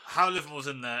 how Liverpool's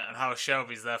in there and how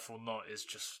Shelby's therefore not is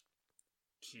just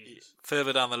huge.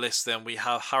 Further down the list, then we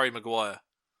have Harry Maguire.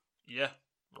 Yeah,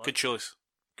 good choice.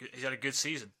 He's had a good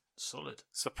season. Solid.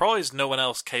 Surprised no one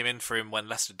else came in for him when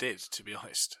Leicester did, to be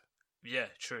honest. Yeah,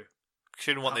 true.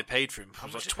 Considering what they paid for him, it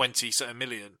was like 20-something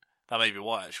million. That may be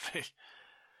why, actually.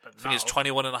 But I think it's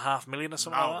 21.5 million or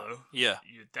something now, like that. Though, yeah.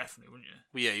 You definitely, wouldn't you?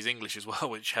 Well, yeah, he's English as well,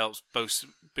 which helps boost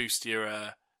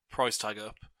your price tag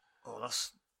up. Oh,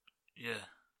 that's... Yeah.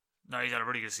 No, he's had a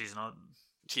really good season.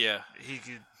 Yeah.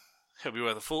 He'll be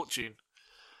worth a fortune.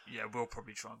 Yeah, we'll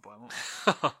probably try and buy him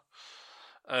up.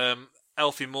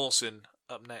 Elfie Mawson.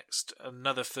 Up next,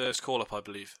 another first call-up, I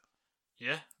believe.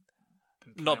 Yeah.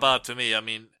 Not bad to me. I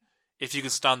mean, if you can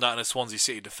stand out in a Swansea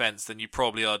City defence, then you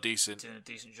probably are decent. Doing a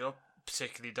decent job.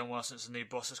 Particularly done well since the new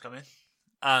boss has come in.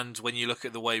 And when you look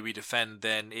at the way we defend,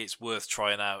 then it's worth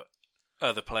trying out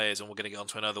other players, and we're going to get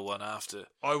onto another one after.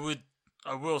 I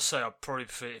will say I'd probably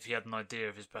prefer if he had an idea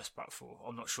of his best back four.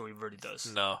 I'm not sure he really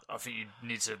does. No. I think you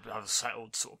need to have a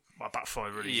settled sort of back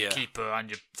five, really. Yeah. Your keeper and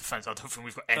your defence. I don't think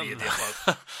we've got any of the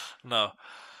above. No.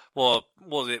 Well,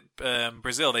 what was it?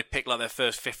 Brazil, they picked like their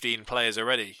first 15 players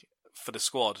already for the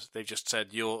squad. They've just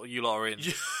said, you lot are in.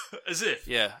 As if?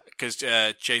 Yeah, because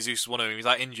Jesus is one of them. He's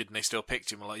like injured and they still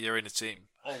picked him. Like, you're in the team.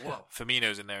 Oh, wow.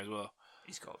 Firmino's in there as well.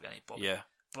 He's got to be any bother. Yeah.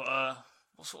 But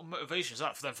what sort of motivation is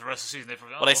that for them for the rest of the season? They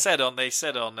probably Well, they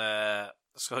said on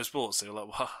Sky Sports, they were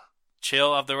like, well,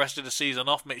 chill, have the rest of the season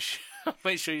off, make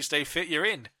sure you stay fit, you're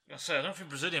in. I don't think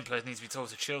Brazilian players need to be told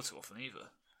to chill too often either.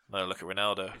 No, look at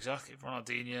Ronaldo. Exactly.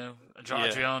 Ronaldinho,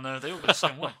 Adriano, they all go the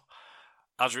same way.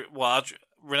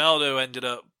 Ronaldo ended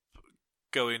up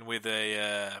going with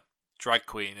a drag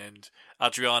queen, and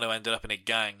Adriano ended up in a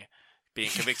gang, being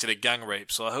convicted of gang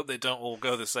rape, so I hope they don't all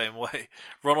go the same way.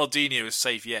 Ronaldinho is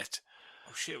safe yet.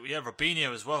 Oh shit, yeah,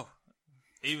 Robinho as well.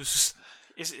 He was...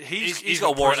 He's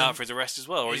got a warrant out for his arrest as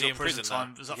well, or is he in prison now?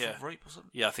 Is that for rape or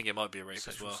something? Yeah, I think it might be a rape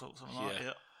Sexual as well. Assault, something like that,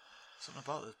 yeah. Something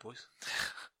about those boys.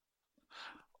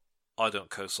 I don't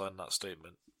co-sign that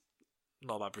statement.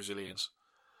 Not about Brazilians.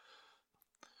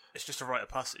 It's just a rite of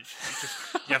passage.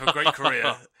 You have a great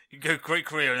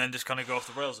career, and then just kind of go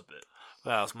off the rails a bit.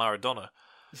 Well, it's Maradona.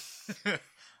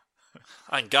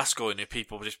 And Gascoigne, who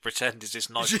people just pretend is this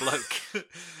nice bloke.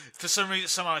 For some reason,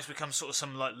 somehow it's become sort of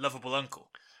some like lovable uncle.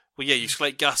 Well, yeah, you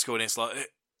slate Gascoigne, and it's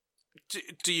like,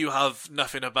 do you have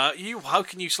nothing about you? How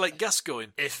can you slate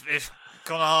Gascoigne? If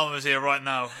Conor Harmer was here right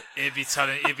now, he'd be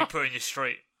putting you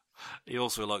straight. He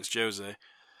also likes Jose.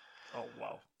 Oh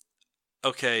wow.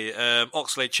 Okay,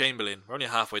 Oxlade-Chamberlain. We're only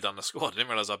halfway down the squad. I didn't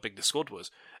realise how big the squad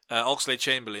was.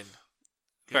 Oxlade-Chamberlain,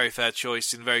 very fair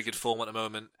choice, in very good form at the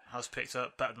moment. Has picked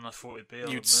up better than I thought he'd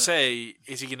be. You'd say,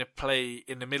 is he going to play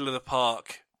in the middle of the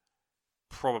park?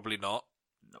 Probably not.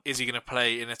 Nope. Is he going to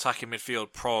play in attacking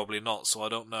midfield? Probably not, so I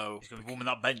don't know. He's going to be warming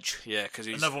that bench. Yeah, because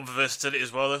he's... Another one for versatility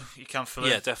as well, though. You can fill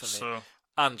in. Yeah, definitely. So...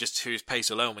 And just to his pace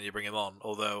alone when you bring him on,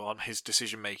 although his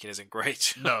decision-making isn't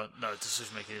great. No,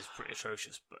 decision-making is pretty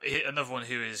atrocious. But another one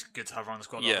who is good to have around the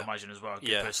squad, I imagine, as well.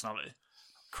 Good personality.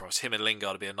 Cross, him and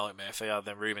Lingard would be a nightmare if they had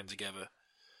them rooming together.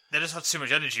 They just had too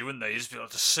much energy, wouldn't they? You just be like,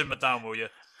 to simmer down, will you?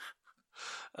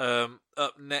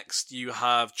 Up next, you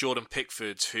have Jordan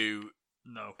Pickford, who...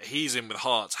 No. He's in with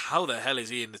Hearts. How the hell is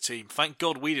he in the team? Thank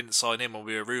God we didn't sign him when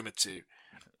we were rumoured to.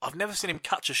 I've never seen him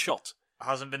catch a shot.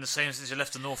 Hasn't been the same since he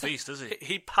left the North East, has he?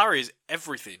 He parries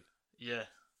everything. Yeah.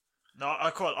 No,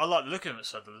 I like the look of him at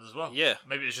Sunderland as well. Yeah.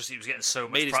 Maybe it's just he was getting so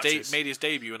much practice. Made his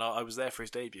debut, and I was there for his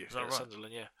debut. Is that right?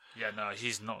 Sunderland, yeah. Yeah, no,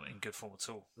 he's not in good form at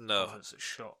all. No. It's a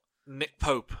shot. Nick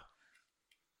Pope.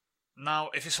 Now,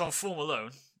 if it's on form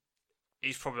alone,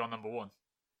 he's probably on number one.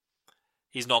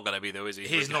 He's not going to be, though, is he?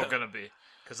 He's not going to be.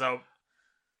 Because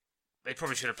they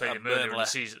probably should have played him earlier in the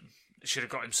season. They should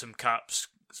have got him some caps,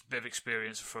 a bit of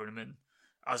experience and thrown him in.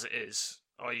 As it is,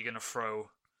 are you going to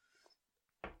throw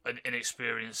an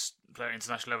inexperienced player at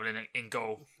international level in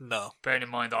goal? No. Bearing in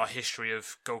mind our history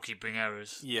of goalkeeping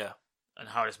errors. Yeah. And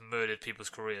how it's murdered people's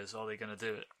careers, are they going to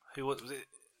do it? Who was it?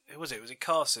 Who was it? Was it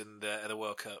Carson at the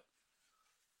World Cup?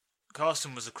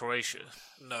 Carson was a Croatia.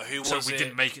 No, who was it? So we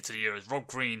didn't make it to the Euros. Rob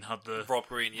Green had the... Rob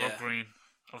Green, yeah. Rob Green.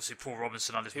 Obviously, Paul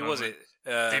Robinson had his Who moment. was it?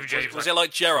 David James. Was it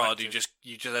like Gerrard who just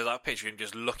had that picture of him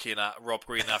just looking at Rob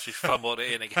Green after he fumbled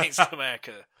it in against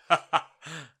America?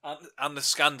 and the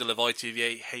scandal of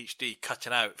ITV HD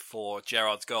cutting out for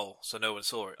Gerrard's goal, so no one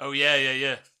saw it. Oh, yeah.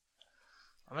 I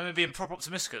remember being proper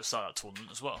optimistic at the start of that tournament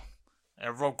as well.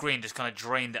 Rob Green just kind of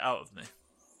drained it out of me.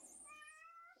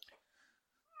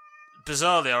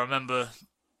 Bizarrely, I remember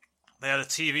they had a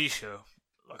TV show,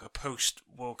 like a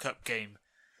post-World Cup game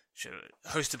show,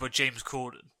 hosted by James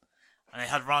Corden, and they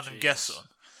had random guests on.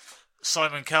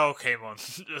 Simon Cowell came on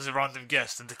as a random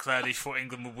guest and declared he thought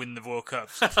England would win the World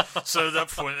Cup. So at that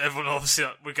point, everyone obviously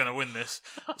like, we're going to win this.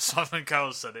 Simon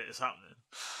Cowell said it's happening.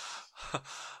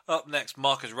 Up next,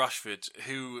 Marcus Rashford,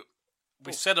 who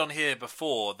we said on here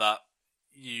before that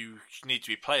you need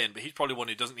to be playing, but he's probably one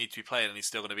who doesn't need to be playing and he's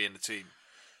still going to be in the team.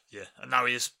 Yeah, and now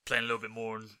he is playing a little bit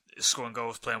more and scoring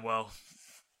goals, playing well.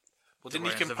 Well,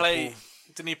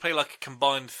 didn't he play like a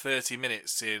combined 30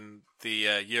 minutes in the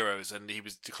Euros, and he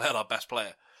was declared our best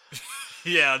player?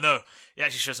 Yeah, I know. He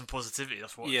actually showed some positivity.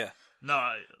 That's what. Yeah. No,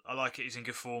 I like it. He's in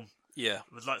good form. Yeah.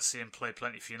 Would like to see him play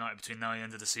plenty for United between now and the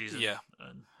end of the season. Yeah.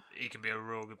 And he can be a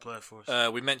real good player for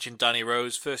us. We mentioned Danny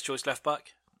Rose, first choice left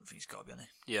back. I think he's got to be, hasn't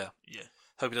Yeah. he? Yeah.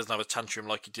 Hope he doesn't have a tantrum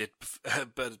like he did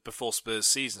before Spurs'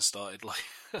 season started. Like,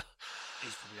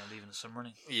 He's probably going to leave in the summer,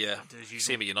 running. yeah, Do his see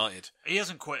usual. him at United. He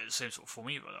hasn't quite the same sort of form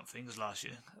either, I don't think, as last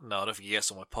year. No, I don't think he gets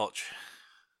on my potch.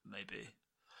 Maybe.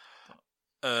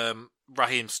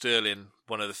 Raheem Sterling,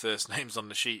 one of the first names on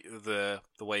the sheet. The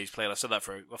way he's played, I think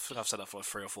I've said that for like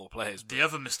 3 or 4 players. But The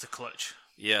other Mr. Clutch.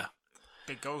 yeah,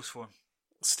 Big goals for him.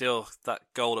 still that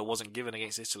goal that wasn't given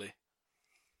against Italy.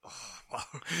 Wow.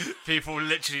 People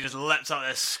literally just leapt out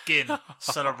their skin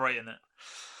celebrating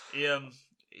it.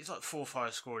 He's like 4 or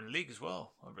 5 scoring in the league as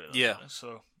well. I really like Yeah. that.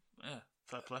 So, yeah,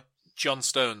 fair play. John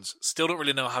Stones, still don't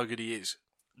really know how good he is.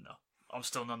 No, I'm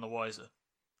still none the wiser.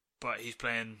 But he's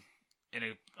playing in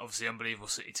a obviously unbelievable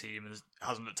City team and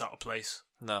hasn't looked out of place.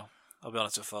 No, I'll be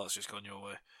honest, so far it's just gone your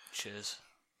way. Cheers.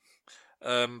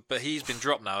 But he's been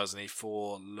dropped now, hasn't he,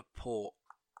 for Laporte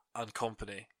and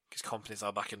Company, because Company's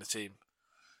now back in the team.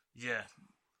 Yeah,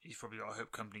 he's probably got to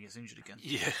hope Company gets injured again.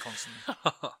 Yeah. Constantly.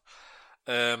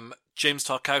 James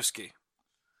Tarkowski.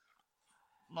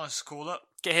 Nice call up.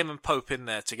 Get him and Pope in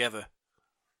there together.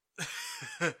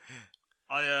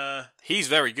 He's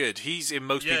very good. He's in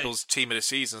most Yeah. people's team of the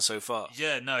season so far.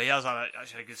 Yeah, no, he has had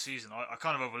actually a good season. I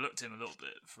kind of overlooked him a little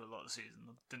bit for a lot of the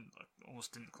season. I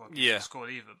almost didn't quite get the squad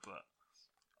either, but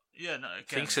yeah, no. Again, I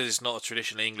think because it's not a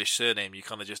traditional English surname, you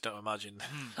kind of just don't imagine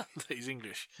that he's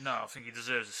English. No, I think he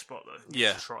deserves a spot though.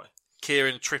 Yeah. Try.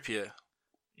 Kieran Trippier.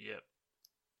 Yep.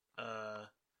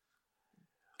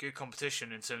 Good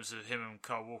competition in terms of him and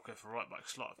Kyle Walker for right back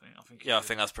slot. I think. I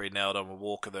think that's pretty nailed on with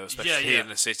Walker though, especially Yeah. in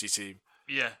the City team.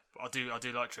 Yeah, I do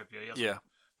like Trippier. Yeah.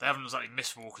 They haven't exactly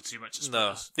missed Walker too much.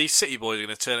 No, these City boys are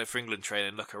going to turn up for England training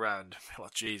and look around. Oh,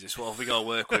 Jesus, what have we got to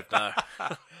work with now?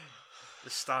 The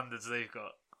standards they've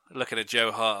got. Looking at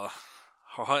Joe Hart.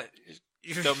 All right,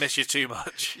 don't miss you too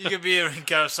much. You could be hearing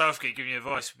Gareth Southgate giving you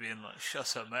advice, being like,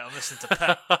 "Shut up, mate. I'm listening to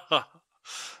Pep."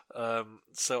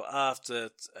 So after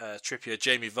Trippier,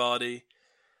 Jamie Vardy.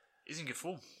 He's in good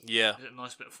form. Yeah. He's in a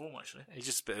nice bit of form, actually. He's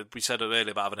just we said earlier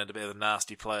about having a bit of a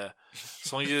nasty player.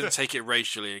 As long as he doesn't take it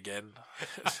racially again,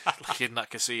 like in that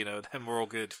casino, then we're all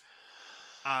good.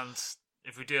 And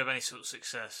if we do have any sort of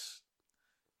success,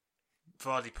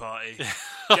 Vardy party,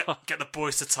 get the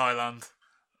boys to Thailand.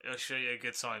 It'll show you a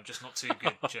good time. Just not too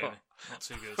good, Jamie. Not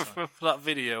too good a time. Remember that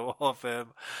video of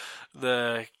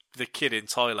the kid in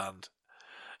Thailand,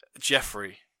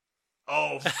 Jeffrey.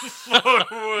 Oh, my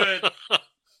word.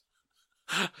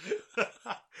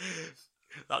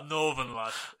 That northern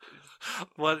lad.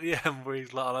 Well, yeah, where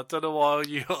he's like, I don't know why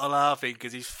you are laughing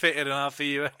because he's fitter than half of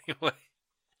you anyway.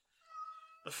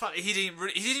 The fact that he didn't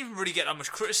even really get that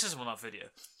much criticism on that video.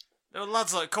 There were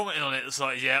lads like commenting on it. It's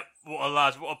like, yeah, what a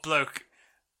lad, what a bloke.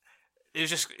 It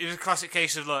was a classic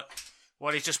case of like,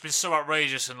 well, he's just been so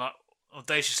outrageous and like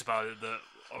audacious about it that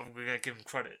I'm going to give him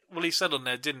credit. Well, he said on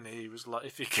there, didn't he? He was like,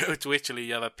 if you go to Italy,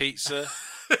 you have a pizza.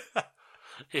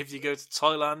 If you go to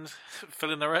Thailand,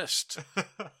 fill in the rest.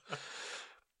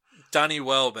 Danny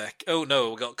Welbeck. Oh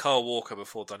no, we got Carl Walker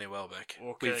before Danny Welbeck.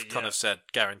 Walker, We've kind of said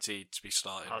guaranteed to be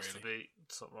starting, Has really. to be.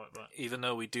 Top right back. Even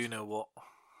though we do know what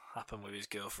happened with his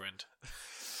girlfriend.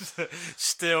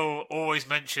 Still always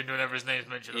mentioned whenever his name's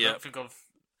mentioned. I Yep. don't think I've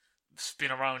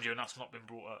been around you and that's not been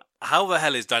brought up. How the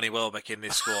hell is Danny Welbeck in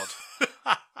this squad?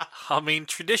 I mean,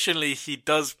 traditionally he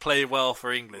does play well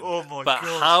for England. Oh my but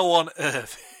God. how on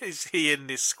earth is he in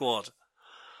this squad?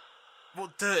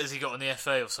 What dirt has he got in the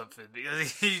FA or something?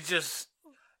 Because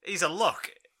he's a lock.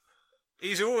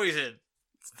 He's always in.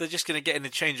 They're just going to get in the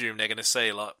changing room. They're going to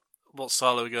say, like, what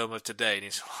style are we going with today? And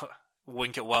he's like,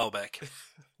 wink at Welbeck.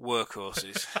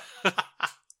 Workhorses.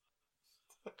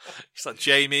 He's like,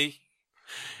 Jamie,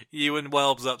 you and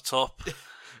Welbs up top.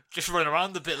 Just run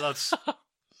around a bit, lads.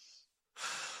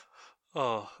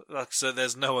 Oh, so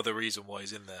there's no other reason why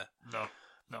he's in there.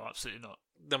 No, absolutely not.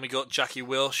 Then we got Jackie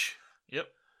Wilsh. Yep.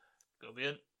 Gotta be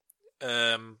in.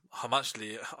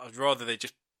 I'd rather they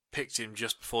just picked him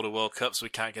just before the World Cup so we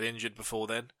can't get injured before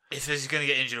then. If he's going to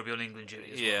get injured, it'll be on England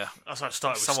duty as well. Yeah. That's how it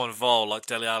started with Someone Vol, like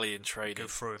Dele Alli in training. go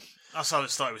through. That's how it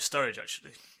started with Sturridge,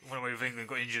 actually. Went away with England,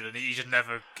 got injured, and he just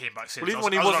never came back since. Well, even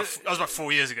when he wasn't- that was about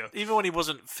 4 years ago. Even when he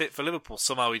wasn't fit for Liverpool,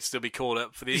 somehow he'd still be called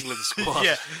up for the England squad.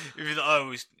 Yeah. If you're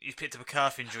like, he's picked up a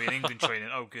calf injury in England training.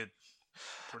 Oh, good.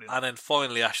 Brilliant. And then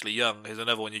finally, Ashley Young is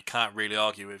another one you can't really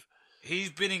argue with. He's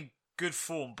been in good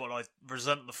form, but I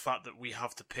resent the fact that we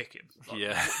have to pick him. Like,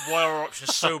 Yeah. Why are our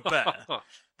options so better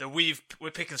that we're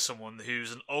picking someone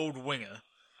who's an old winger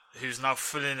who's now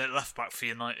filling at left back for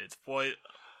United? Why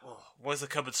is the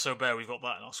cupboard so bare we've got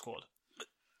that in our squad?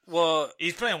 Well,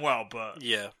 He's playing well, but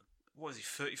yeah. what is he,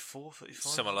 34, 35?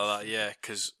 Something like that, yeah.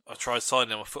 Because I tried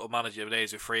signing him a Football Manager the other day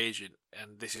as a free agent,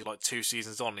 and this is like 2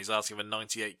 seasons on, and he's asking for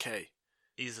 98k.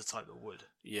 He's the type that would.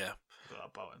 Yeah. Got that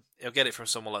about him. He'll get it from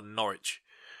someone like Norwich.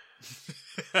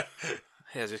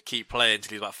 He'll just keep playing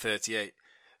until he's about 38.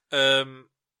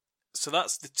 So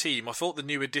that's the team. I thought the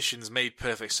new additions made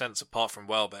perfect sense apart from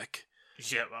Welbeck.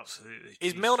 Yeah, absolutely.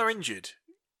 Is Jeez. Milner injured?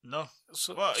 No.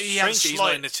 So, Well, he had a strangely, he's slight-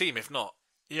 not in the team, if not.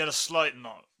 He had a slight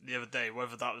knock the other day,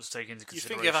 whether that was taken into You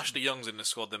consideration. think if Ashley Young's in the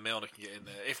squad, then Milner can get in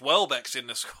there. If Welbeck's in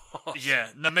the squad... Yeah,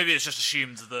 no, maybe it's just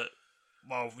assumed that,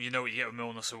 well, you know what you get with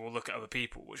Milner, so we'll look at other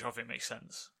people, which I think makes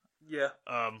sense. Yeah.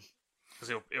 Because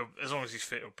he'll, as long as he's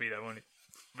fit, he'll be there, won't he?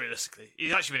 Realistically.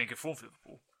 He's actually been in good form for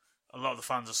Liverpool. A lot of the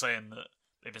fans are saying that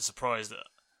they've been surprised at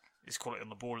his quality on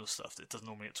the ball and stuff. That it doesn't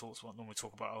normally talk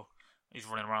about how he's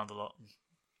running around a lot and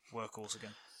workhorse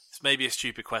again. It's maybe a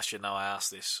stupid question now I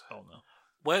ask this. Oh, no.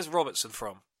 Where's Robertson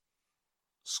from?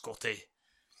 Scotty.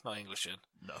 Not English, in.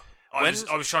 No. I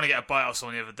was trying to get a bite out of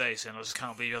someone the other day saying I just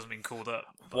can't believe he hasn't been called up.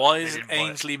 Why isn't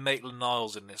Ainsley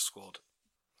Maitland-Niles in this squad?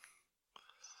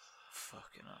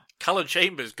 Fucking hell. Callum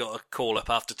Chambers got a call up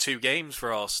after 2 games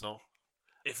for Arsenal.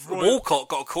 If Walcott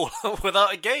got a call up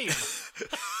without a game.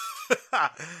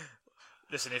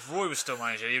 Listen, if Roy was still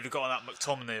manager, he would have gotten that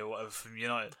McTominay or whatever from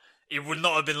United. He would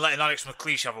not have been letting Alex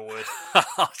McLeish have a word.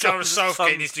 Gareth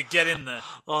Southgate needs to get in there.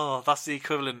 Oh, that's the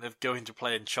equivalent of going to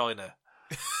play in China.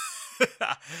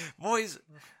 Boys,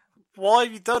 Why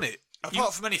have you done it?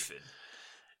 apart from anything,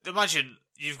 imagine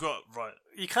you've got, right,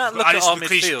 You can't You've look got at Alex our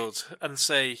McLeish. midfield and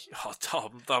say, "Oh,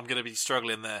 Tom, I'm going to be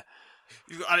struggling there."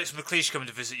 you've got Alex McLeish coming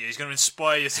to visit you. He's going to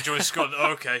inspire you to join Scotland.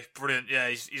 Oh, okay, brilliant. Yeah,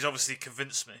 he's obviously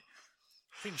convinced me.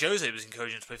 I think Jose was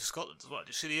encouraging him to play for Scotland as well. Did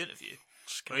you see the interview?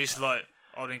 Where he's like,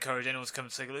 I'd encourage anyone to come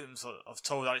and take a look. And so I've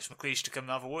told Alex McLeish to come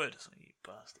and have a word. It's like, you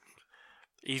bastard.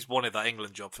 He's wanted that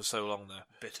England job for so long now.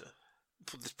 Bitter.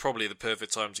 It's probably the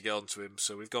perfect time to get onto him.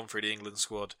 So we've gone through the England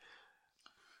squad.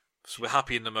 So we're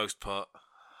happy in the most part.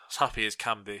 As happy as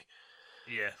can be.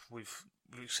 Yeah, we've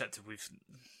accepted we've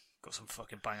got some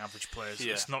fucking bang average players.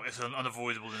 Yeah. It's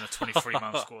unavoidable in a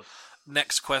 23-man squad.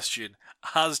 Next question.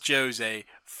 Has Jose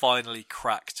finally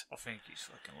cracked? I think he's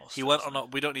fucking lost. He went on,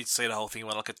 we don't need to say the whole thing, he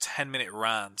went like a 10-minute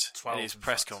rant 12, in his in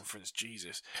press fact. conference,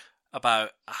 Jesus,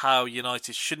 about how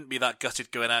United shouldn't be that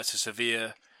gutted going out to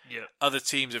Sevilla. Yeah. Other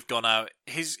teams have gone out.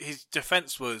 His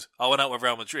defence was, I went out with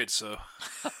Real Madrid, so...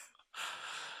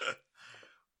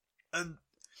 And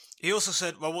he also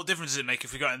said, well, what difference does it make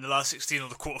if we got in the last 16 or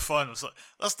the quarterfinals? Like,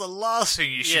 that's the last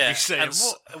thing you should be saying.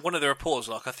 and one of the reports,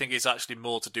 like, I think it's actually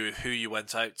more to do with who you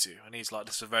went out to. And he's like,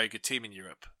 this is a very good team in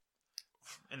Europe.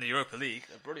 In the Europa League,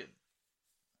 they're brilliant.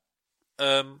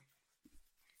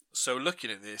 So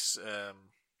looking at this,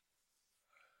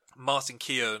 Martin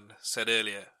Keown said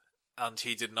earlier, and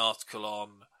he did an article on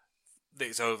that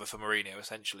it's over for Mourinho,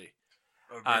 essentially.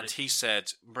 Oh, really? And he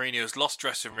said Mourinho's lost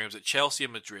dressing rooms at Chelsea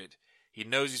and Madrid. He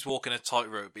knows he's walking a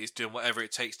tightrope, but he's doing whatever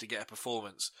it takes to get a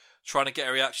performance. Trying to get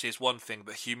a reaction is one thing,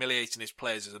 but humiliating his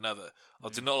players is another. I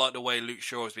do not like the way Luke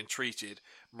Shaw has been treated.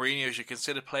 Mourinho should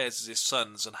consider players as his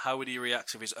sons, and how would he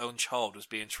react if his own child was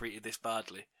being treated this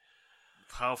badly?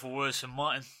 Powerful words from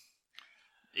Martin.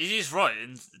 He is right,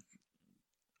 and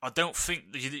I don't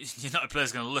think the United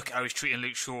players are going to look at how he's treating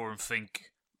Luke Shaw and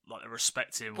think like they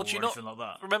respect him or anything like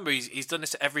that. Remember, he's done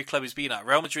this to every club he's been at.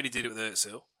 Real Madrid, he did it with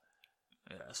Özil.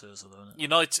 Yeah, that's Özil, though, isn't it?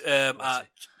 United, at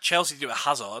Chelsea, did it with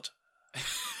Hazard.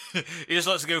 He just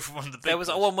likes to go for one of the big There was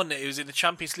ones. one, wasn't it? It was in the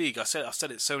Champions League. I've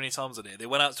said it so many times on here. They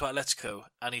went out to Atletico,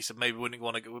 and he said maybe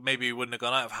he wouldn't have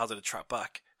gone out if Hazard had tracked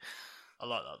back. I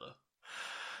like that, though.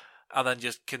 And then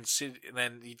just consider.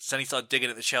 Then he started digging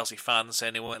at the Chelsea fans,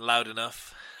 saying they weren't loud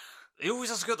enough. He always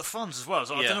has to go at the fans as well.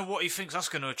 So I Yeah. don't know what he thinks that's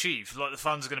going to achieve. Like, the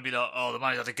fans are going to be like, oh, the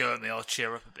manager had to go at me, I'll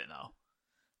cheer up a bit now.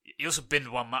 He also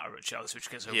binned one matter at Chelsea, which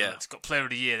gets overlooked. Got player of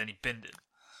the year, then he binned it.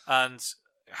 And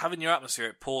having your atmosphere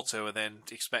at Porto and then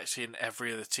expecting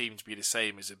every other team to be the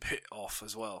same is a bit off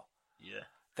as well. Yeah.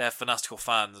 They're fanatical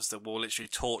fans that will literally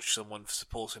torch someone for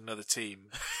supporting another team.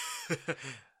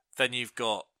 Then you've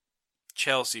got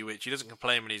Chelsea, which he doesn't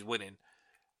complain when he's winning.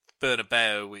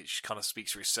 Bernabeu, which kind of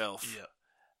speaks for itself. Yeah.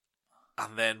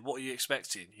 And then what are you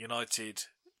expecting? United,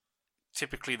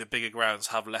 typically the bigger grounds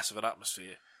have less of an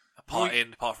atmosphere, apart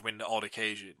from in the odd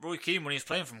occasion. Roy Keane, when he was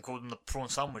playing for him, called them the Prawn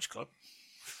Sandwich Club.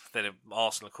 Then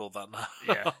Arsenal called that now.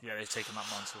 Yeah, they've taken that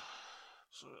mantle.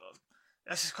 So,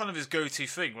 that's just kind of his go-to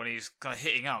thing when he's kind of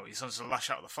hitting out. He starts to lash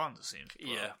out at the fans, it seems. But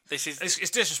Yeah, this is it's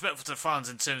disrespectful to the fans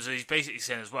in terms of he's basically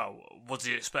saying as well, what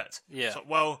do you expect? Yeah. It's like,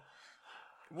 well,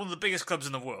 one of the biggest clubs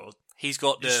in the world, he's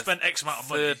got you the spent X amount of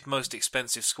money. third most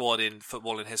expensive squad in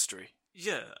football in history.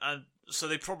 Yeah, and so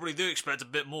they probably do expect a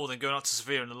bit more than going out to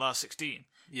Sevilla in the last 16.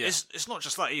 Yeah. It's not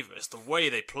just that either, it's the way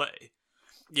they play.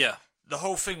 Yeah. The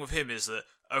whole thing with him is that,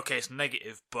 okay, it's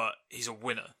negative, but he's a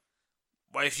winner.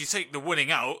 But if you take the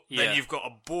winning out, Yeah. then you've got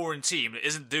a boring team that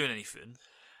isn't doing anything,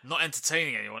 not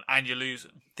entertaining anyone, and you're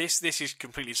losing. This is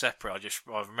completely separate.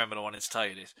 I remember I wanted to tell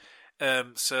you this.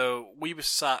 So we were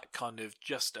sat kind of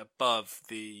just above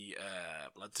the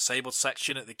disabled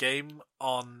section at the game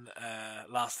on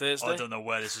last Thursday. I don't know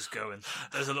where this is going.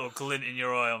 There's a little glint in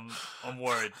your eye. I'm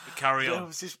worried. But carry There on.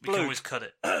 was this We can bloke. always cut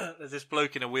it. There's this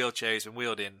bloke in a wheelchair who's been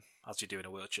wheeled in, as you do in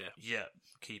a wheelchair. Yeah,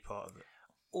 key part of it.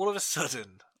 All of a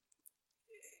sudden,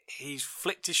 he's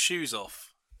flicked his shoes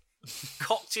off,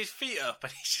 cocked his feet up,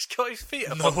 and he's just got his feet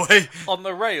up No way. on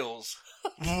the rails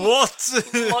What?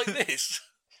 like this.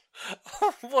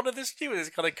 One of the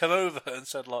stewards kind of come over and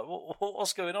said, like,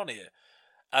 what's going on here?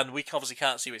 And we obviously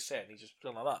can't see what he's saying. He's just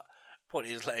done like that,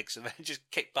 pointed his legs, and then just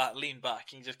kicked back, leaned back,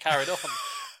 and he just carried on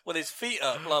with his feet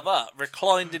up like that,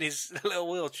 reclined in his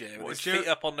little wheelchair with his feet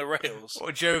up on the rails.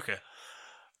 What a joker.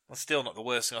 That's still not the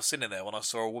worst thing I've seen in there when I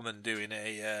saw a woman doing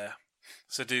a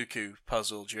Sudoku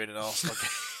puzzle during an Arsenal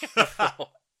game.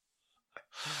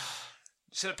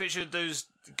 You see that picture of those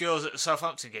girls at the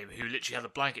Southampton game who literally had a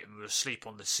blanket and were asleep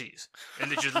on the seats? And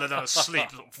they just let them sleep.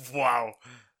 Wow.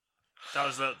 That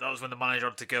was when the manager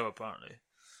had to go, apparently.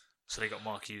 So they got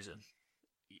Mark Hughes in.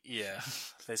 Yeah,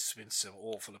 there's been some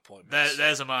awful appointments.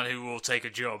 There's a man who will take a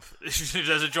job. If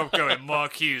there's a job going,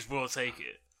 Mark Hughes will take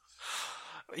it.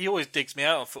 He always digs me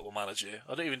out on Football Manager.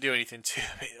 I don't even do anything to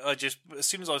him. I just, as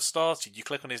soon as I've started, you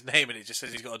click on his name and it just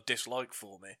says he's got a dislike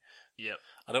for me. Yep.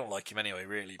 I don't like him anyway,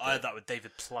 really. I had that with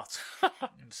David Platt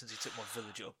since he took my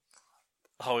Villa job.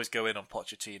 I always go in on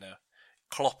Pochettino.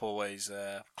 Klopp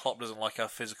doesn't like how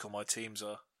physical my teams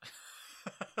are.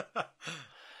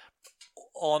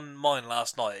 On mine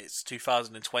last night, it's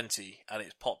 2020, and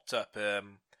it's popped up.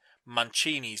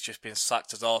 Mancini's just been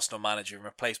sacked as Arsenal manager and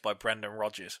replaced by Brendan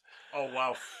Rodgers. Oh,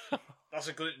 wow. That's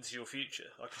a good into your future.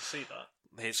 I can see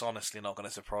that. It's honestly not going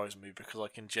to surprise me because I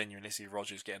can genuinely see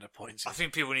Rodgers getting appointed. I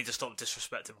think people need to stop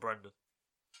disrespecting Brendan.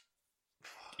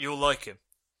 You'll like him.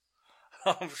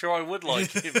 I'm sure I would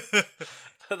like him.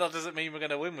 But that doesn't mean we're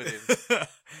going to win with him.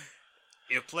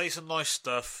 You'll play some nice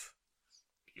stuff.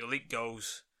 You'll leak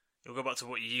goals. You'll go back to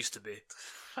what you used to be.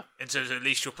 In terms of at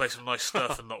least you'll play some nice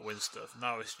stuff and not win stuff.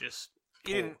 Now it's just...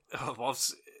 The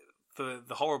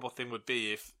horrible thing would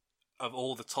be if, of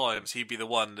all the times, he'd be the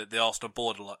one that the Arsenal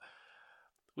board are like,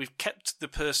 we've kept the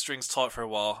purse strings tight for a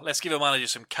while. Let's give a manager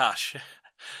some cash.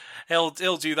 He'll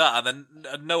do that, and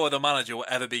then no other manager will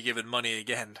ever be given money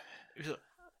again.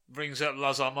 Brings up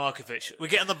Lazar Markovic. We're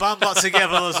getting the band back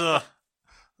together, Lazar.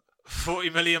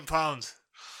 £40 million.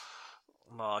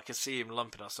 No, I can see him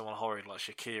lumping on someone horrid like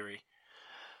Shaqiri.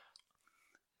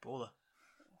 Baller.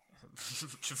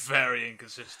 Very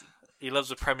inconsistent. He loves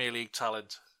the Premier League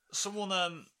talent. Someone,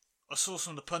 I saw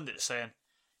some of the pundits saying,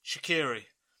 Shaqiri,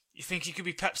 you think he could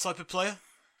be Pep's type of player?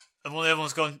 And one of the other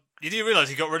one's gone, you do realise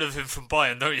he got rid of him from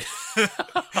Bayern, don't you?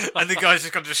 And the guy's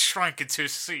just kind of just shrank into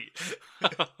his seat.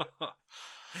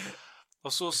 I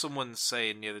saw someone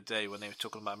saying the other day when they were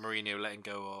talking about Mourinho letting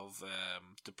go of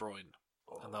De Bruyne.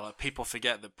 And they're like, people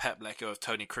forget that Pep let go of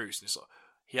Toni Kroos. And it's like,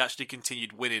 he actually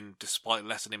continued winning despite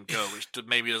letting him go, which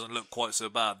maybe doesn't look quite so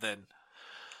bad then.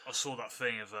 I saw that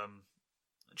thing of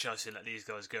Chelsea let these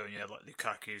guys go, and you had like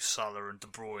Lukaku, Salah, and De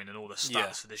Bruyne, and all the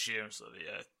stats for this year and stuff.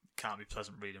 Yeah, can't be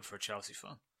pleasant reading for a Chelsea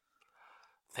fan.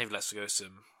 They've let go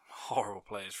some horrible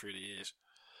players through the years.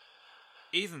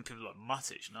 Even people like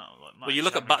Matic now. Well, you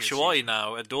look at Batshuayi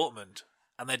now at Dortmund,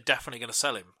 and they're definitely going to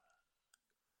sell him.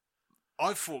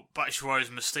 I thought Batshuayi was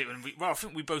a mistake I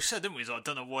think we both said, didn't we? I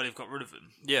don't know why they've got rid of him.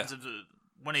 Yeah.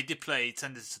 When he did play, he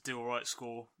tended to do alright,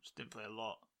 score. Just didn't play a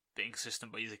lot. Bit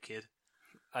inconsistent, but he's a kid.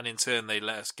 And in turn, they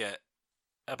let us get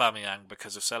Aubameyang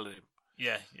because of selling him.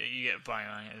 Yeah, you get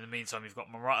Aubameyang. In the meantime, you've got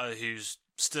Morata, who's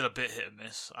still a bit hit and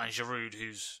miss, and Giroud,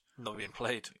 who's not being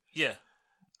played. Yeah.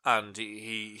 And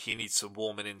he needs some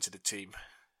warming into the team.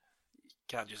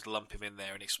 You can't just lump him in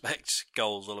there and expect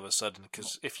goals all of a sudden,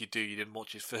 because if you do, you didn't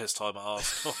watch his first time at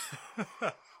Arsenal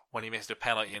when he missed a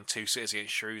penalty in 2 cities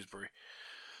against Shrewsbury.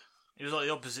 He was like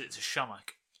the opposite to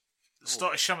Shamak. The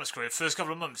start of Shamak's career, first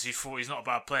couple of months, he thought he's not a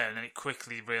bad player, and then he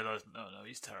quickly realised, no,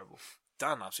 he's terrible.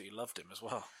 Dan absolutely loved him as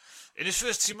well. In his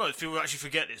first 2 months, people actually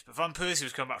forget this, but Van Persie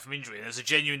was coming back from injury, and there's a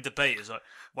genuine debate. It's like,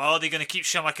 well, are they going to keep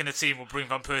Shamak in the team or bring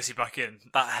Van Persie back in?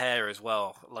 That hair as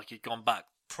well, like he'd gone back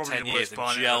probably 10 years and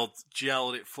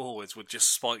gelled it forwards with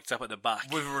just spiked up at the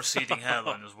back. With a receding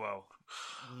hairline as well.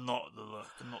 Not the look,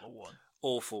 not the one.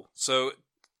 Awful. So,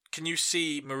 can you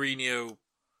see Mourinho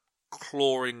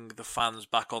clawing the fans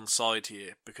back on side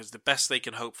here, because the best they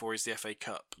can hope for is the FA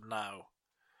Cup now.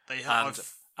 They And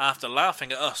after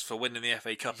laughing at us for winning the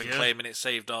FA Cup and Yeah. claiming it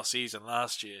saved our season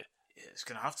last year, it's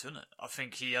going to have to, isn't it? I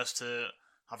think he has to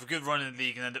have a good run in the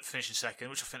league and end up finishing second,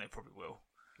 which I think they probably will.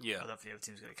 yeah, I don't think the other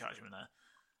team's going to catch him in there.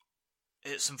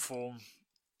 Hit some form,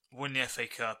 win the FA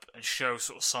Cup, and show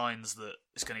sort of signs that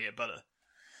it's going to get better.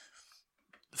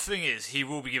 The thing is, he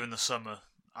will be given the summer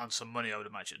and some money, I would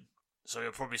imagine. So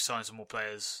he'll probably sign some more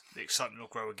players. The excitement will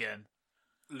grow again.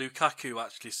 Lukaku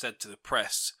actually said to the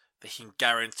press that he can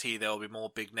guarantee there will be more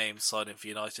big names signing for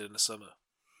United in the summer.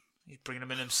 He's bringing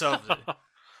them in himself, is he?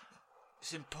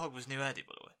 It's in Pogba's new Eddie,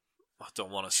 by the way. I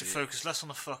don't want to Should see it. focus less on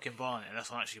the fucking Barney and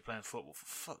less on actually playing football, for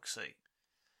fuck's sake.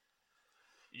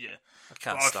 Yeah. I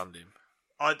can't Well, stand him.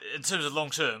 In terms of long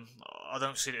term, I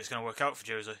don't see that it's going to work out for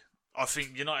Jose. I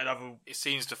think United have a... It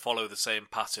seems to follow the same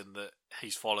pattern that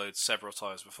he's followed several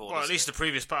times before. Well, at doesn't least it? the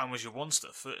previous pattern was you won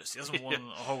stuff first. He hasn't won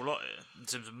a whole lot here in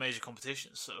terms of major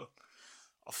competitions. So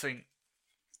I think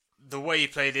the way he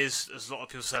played is, as a lot of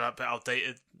people said, a bit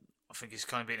outdated. I think he's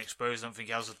kind of being exposed. I don't think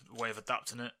he has a way of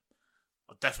adapting it.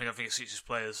 I definitely don't think it suits his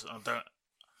players. I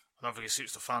don't think it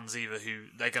suits the fans either, who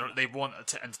they want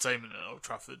entertainment at Old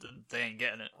Trafford and they ain't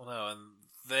getting it. Well, no, and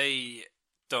they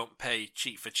don't pay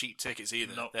cheap for cheap tickets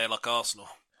either. No. They're like Arsenal.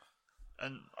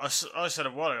 And I said a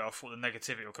while ago, I thought the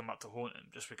negativity will come back to haunt him,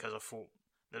 just because I thought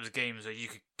there was games where you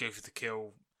could go for the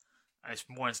kill, and it's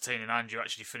more entertaining, and you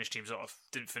actually finish teams off.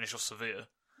 Didn't finish off Sevilla.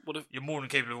 What if, You're more than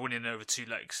capable of winning over 2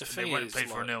 legs. The And thing they went and is, played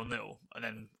for a like- 0-0, and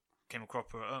then came a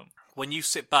cropper at home. when you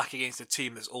sit back against a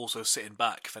team that's also sitting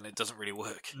back, then it doesn't really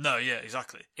work. No, yeah,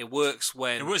 exactly. It works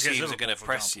when It works against teams are going to Liverpool, for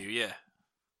press you, example. yeah.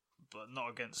 But not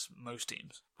against most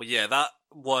teams. But yeah, that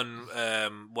one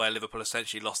where Liverpool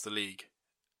essentially lost the league.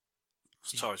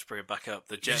 Sorry to bring it back up.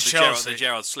 The Chelsea.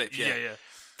 Gerrard slip, yeah. Yeah.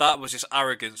 That was just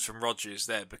arrogance from Rodgers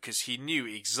there, because he knew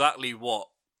exactly what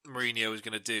Mourinho was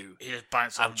going to do He just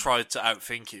bounced and on, tried to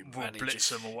outthink him. will and he blitz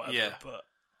just, him or whatever, Yeah, but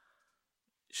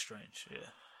it's strange,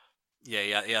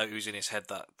 yeah. yeah, it was in his head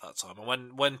that time.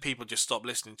 And when people just stop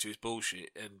listening to his bullshit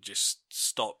and just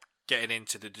stop getting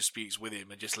into the disputes with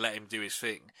him and just let him do his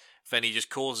thing, then he just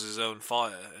causes his own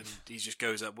fire and he just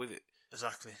goes up with it.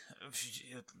 Exactly.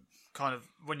 Kind of,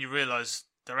 when you realise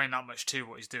there ain't that much to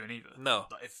what he's doing either. No.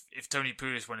 Like if Tony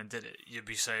Pulis went and did it, you'd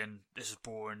be saying, this is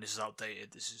boring, this is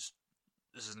outdated, this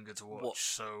isn't good to watch. What-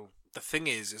 So The thing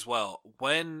is, as well,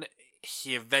 when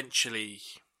he eventually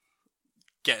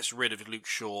gets rid of Luke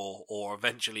Shaw, or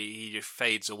eventually he just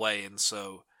fades away, and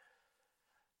so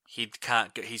he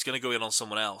can't. He's going to go in on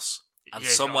someone else, and Yeah,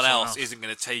 he's got someone someone else else. isn't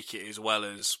going to take it as well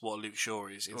as what Luke Shaw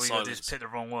is in all you got to do is silence. pick the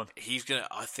wrong one. He's going to.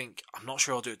 I think I'm not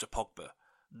sure he'll do it to Pogba,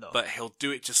 No, but he'll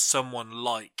do it to someone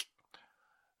like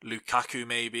Lukaku,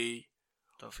 maybe,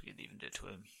 don't think he'd even do it to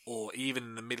him. or even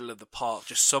in the middle of the park,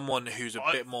 just someone who's a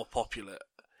bit more popular.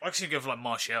 I actually go for like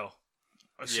Martial.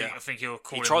 I think he'll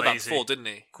call He him tried that lazy. before, didn't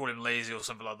he? Call him lazy or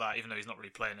something like that, even though he's not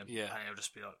really playing him. Yeah. And he'll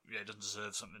just be like, yeah, he doesn't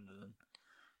deserve something. And then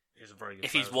he's a very good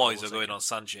If player he's as well, wise, we'll I'll go take in him. on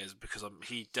Sanchez, because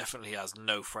he definitely has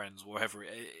no friends wherever.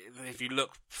 If you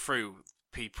look through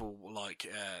people like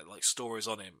stories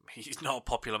on him, he's not a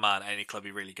popular man at any club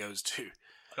he really goes to.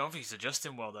 I don't think he's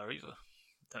adjusting well there either.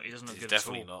 He doesn't look He's good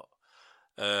definitely at all.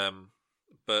 not.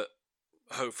 But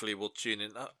hopefully we'll tune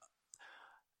in.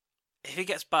 If he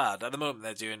gets bad, at the moment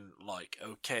they're doing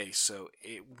okay, so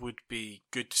it would be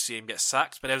good to see him get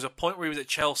sacked. But there was a point where he was at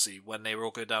Chelsea when they were all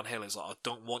going downhill. It's like, I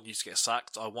don't want you to get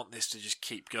sacked. I want this to just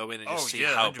keep going and just see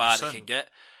how bad it can get.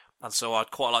 And so I'd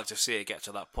quite like to see it get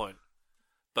to that point.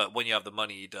 But when you have the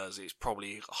money he does, it's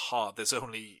probably hard. There's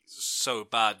only so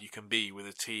bad you can be with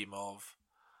a team of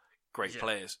great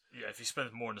players. Yeah, if he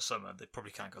spends more in the summer, they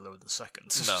probably can't go lower than second.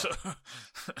 No. So-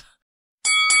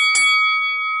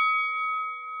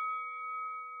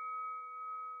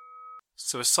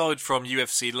 So aside from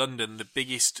UFC London, the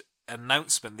biggest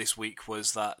announcement this week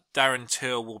was that Darren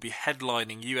Till will be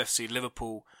headlining UFC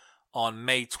Liverpool on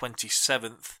May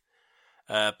 27th,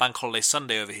 Bank Holiday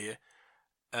Sunday over here.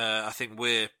 I think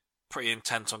we're pretty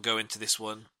intent on going to this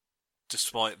one,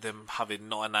 despite them having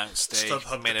not announced a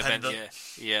StubHub main event dependent.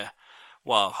 yet. Yeah.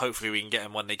 Well, hopefully we can get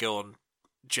them when they go on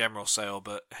general sale,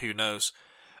 but who knows.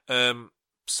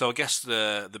 So I guess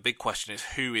the big question is,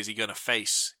 who is he going to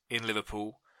face in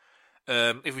Liverpool?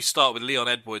 If we start with Leon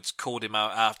Edwards, called him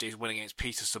out after his win against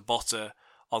Peter Sobotta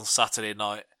on Saturday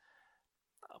night.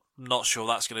 I'm not sure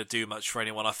that's going to do much for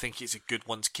anyone. I think it's a good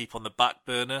one to keep on the back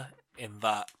burner, in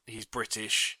that he's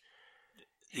British.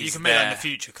 you He's can make that in there. the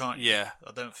future, can't you? Yeah.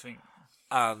 I don't think.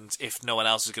 And if no one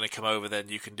else is going to come over, then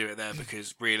you can do it there,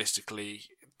 because realistically,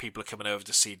 people are coming over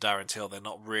to see Darren Till. They're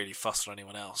not really fussed on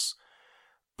anyone else.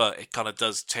 but it kind of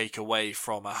does take away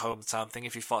from a hometown thing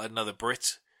if you fight another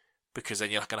Brit, because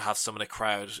then you're going to have some in the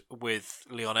crowd with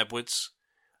Leon Edwards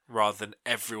rather than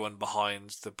everyone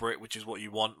behind the Brit, which is what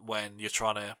you want when you're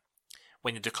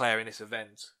declaring this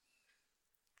event.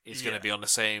 It's going to be on the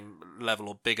same level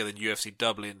or bigger than UFC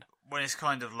Dublin. When it's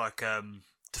kind of like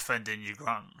defending your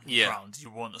ground, you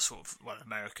want a sort of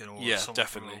American or someone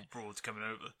definitely from abroad coming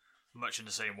over, much in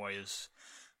the same way as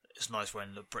it's nice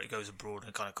when the Brit goes abroad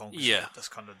and kind of conquers. Yeah, that's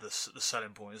kind of the selling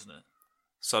point, isn't it?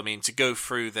 So I mean, to go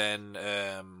through then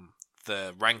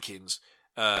the rankings,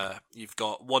 you've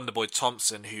got Wonderboy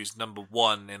Thompson, who's number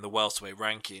 1 in the welterweight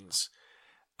rankings,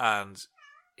 and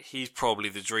he's probably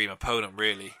the dream opponent,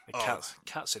 really. The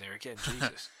cat's in here again,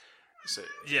 Jesus. So,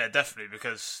 yeah, definitely,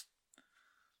 because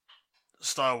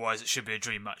style-wise, it should be a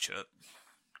dream matchup.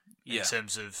 In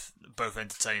terms of both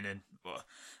entertaining. Well,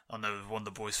 I know one of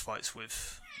the boys fights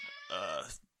with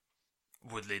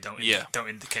Woodley don't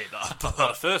indicate that. But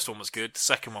the first one was good. The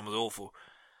second one was awful.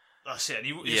 That's it.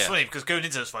 And it's funny because going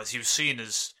into those fights, he was seen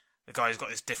as the guy who's got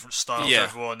this different style to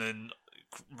everyone and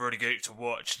really good to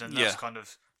watch. And then that's kind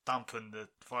of dampened the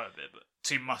fight a bit. But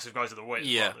two massive guys at the weight,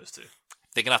 those two.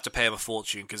 They're gonna have to pay him a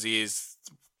fortune because he is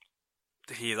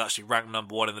actually ranked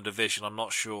number 1 in the division. I'm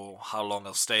not sure how long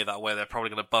he'll stay that way. They're probably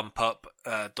going to bump up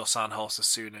Dos Anjos as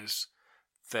soon as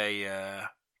they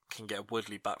can get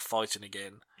Woodley back fighting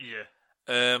again.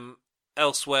 Yeah.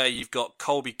 Elsewhere, you've got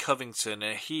Colby Covington,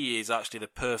 and he is actually the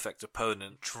perfect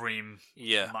opponent. Dream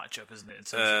matchup, isn't it? In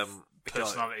terms of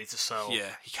personality to sell.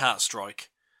 Yeah, he can't strike.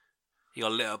 He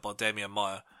got lit up by Damian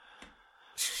Maia.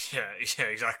 Yeah,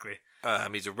 exactly.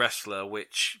 He's a wrestler,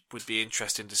 which would be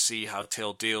interesting to see how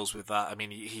Till deals with that. I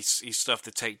mean, he's stuffed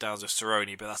the takedowns of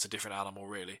Cerrone, but that's a different animal,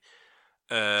 really.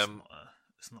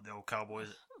 It's not the old cowboy, is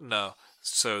it? No.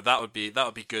 So that would be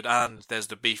good. And there's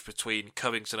the beef between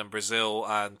Covington and Brazil,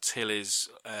 and Till is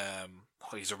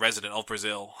he's a resident of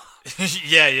Brazil.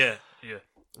 Yeah. He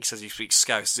says he speaks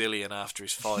Scousezillian after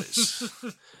his fights.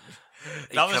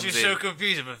 That must be so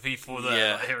confusing for people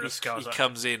there. Hearing he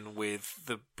comes in with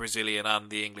the Brazilian and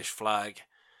the English flag,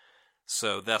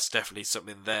 so that's definitely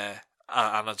something there.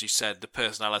 And as you said, the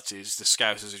personalities, the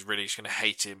Scousers is really just going to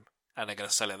hate him, and they're going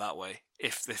to sell it that way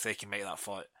if they can make that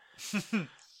fight.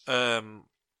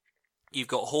 You've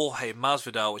got Jorge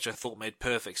Masvidal, which I thought made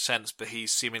perfect sense, but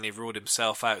he's seemingly ruled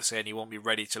himself out, saying he won't be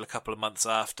ready till a couple of months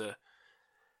after.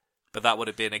 But that would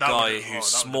have been a guy who's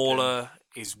smaller,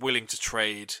 is willing to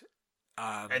trade.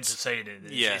 And entertaining,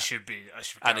 it should be.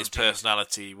 And his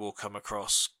personality will come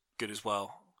across good as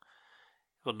well.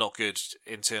 Well, not good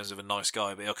in terms of a nice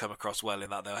guy, but he'll come across well in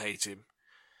that they'll hate him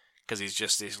because he's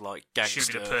just this like gangster.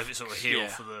 Should be the perfect sort of heel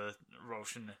for the role,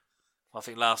 shouldn't he? I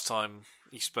think last time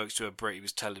he spoke to a Brit, he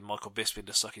was telling Michael Bisping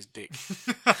to suck his dick.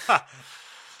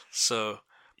 So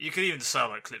you could even sell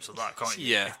like clips of that, can't you?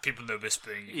 Yeah. If people know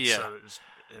Bisping, you can sell it as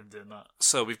him doing that.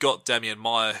 So we've got Damian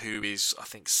Maia, who is, I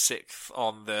think, 6th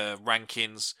on the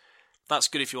rankings. That's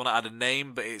good if you want to add a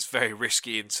name, but it's very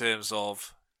risky in terms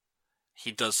of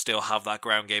he does still have that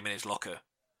ground game in his locker.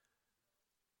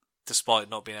 Despite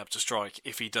not being able to strike.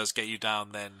 If he does get you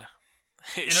down, then...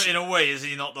 In a way, is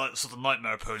he not like sort of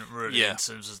nightmare opponent, really, in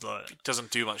terms of like... It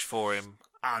doesn't do much for him.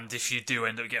 And if you do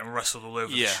end up getting wrestled all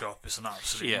over the shop, it's an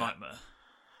absolute nightmare.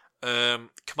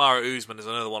 Kamaru Usman is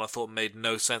another one I thought made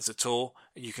no sense at all.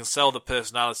 You can sell the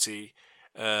personality,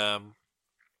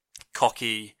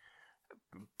 cocky,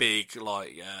 big,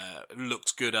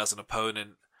 looks good as an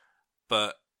opponent,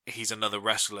 but he's another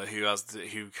wrestler who has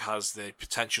the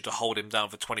potential to hold him down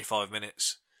for 25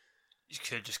 minutes. You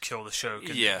could just kill the show.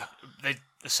 Yeah, they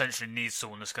essentially need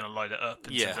someone that's going to light it up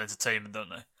in terms of entertainment, don't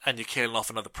they? And you're killing off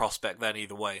another prospect then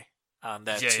either way, and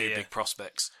they're two big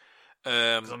prospects.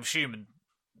 'Cause I'm assuming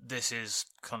this is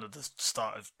kind of the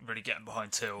start of really getting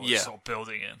behind Till and sort of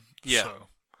building him. Yeah. So.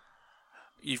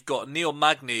 You've got Neil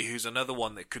Magny, who's another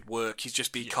one that could work. He's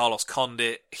just beat Carlos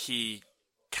Condit. He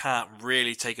can't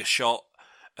really take a shot,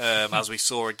 as we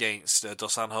saw against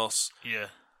Dos Anjos. Yeah.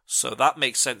 So that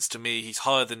makes sense to me. He's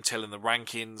higher than Till in the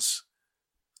rankings.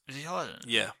 Is he higher?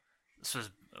 Yeah. This was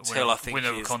Till, I think,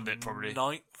 is Condit, probably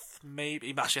 9th,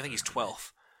 maybe. Actually, I think he's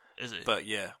 12th. Is it? But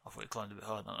yeah. I thought he climbed a bit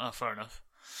higher than that. Oh, fair enough.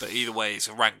 But either way, he's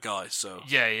a ranked guy, so...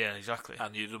 Yeah, exactly.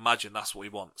 And you'd imagine that's what he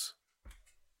wants.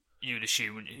 You would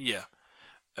assume, wouldn't you?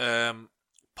 Yeah.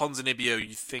 Ponzinibbio,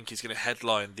 you think is going to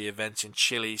headline the event in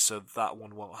Chile, so that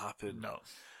one won't happen. No,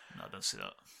 I don't see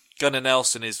that. Gunnar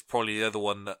Nelson is probably the other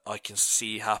one that I can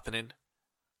see happening.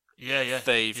 Yeah.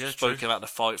 They've spoken about the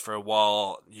fight for a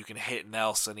while. You can hit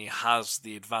Nelson. He has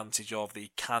the advantage of that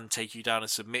he can take you down and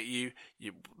submit you.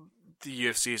 the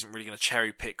UFC isn't really going to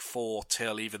cherry pick for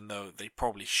Till, even though they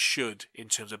probably should in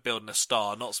terms of building a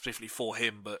star, not specifically for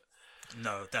him, but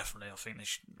No, definitely. I think they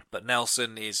should. But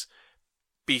Nelson is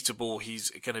beatable. He's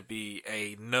going to be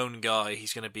a known guy.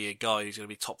 He's going to be a guy who's going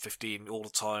to be top 15 all the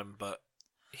time, but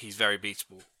he's very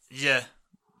beatable. Yeah,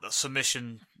 that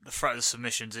submission, the threat of the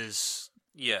submissions is.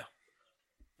 Yeah.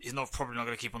 He's probably not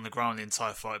going to keep on the ground the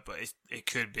entire fight, but it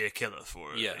could be a killer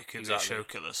for it. Yeah, it could exactly. be a show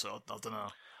killer. So I don't know.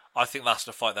 I think that's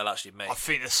the fight they'll actually make. I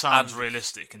think it sounds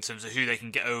realistic in terms of who they can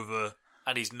get over.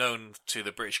 And he's known to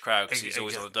the British crowd because he's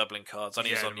always on the Dublin cards, and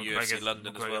he's on UFC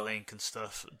London as well. Link and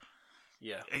stuff.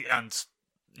 Yeah. And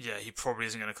yeah, he probably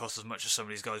isn't going to cost as much as some of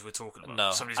these guys we're talking about.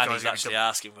 No, some of these and guys he's actually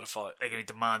asking for the fight. They're going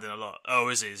to be demanding a lot. Oh,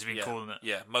 is he? Has he been calling it?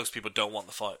 Yeah, most people don't want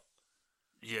the fight.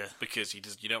 Yeah. Because you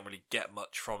don't really get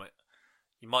much from it.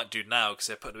 You might do now because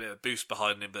they're putting a bit of a boost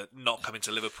behind him, but not coming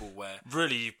to Liverpool where...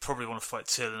 Really, you probably want to fight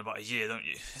Till in about a year, don't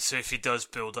you? So if he does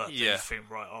build up, then you think,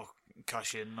 right, I'll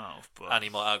cash in now. But and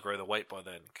he might outgrow the weight by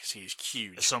then because he's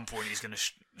huge. At some point, he's going to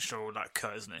struggle with that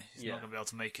cut, isn't he? He's not going to be able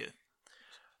to make it.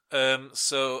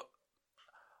 So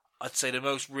I'd say the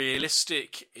most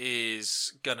realistic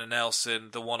is Gunnar Nelson.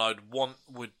 The one I'd want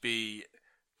would be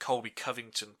Colby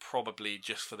Covington, probably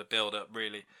just for the build-up,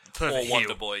 really. Perfect or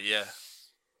Wonder Boy, yeah.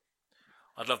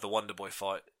 I'd love the Wonder Boy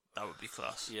fight. That would be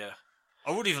class. Yeah.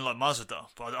 I would even like Masvidal,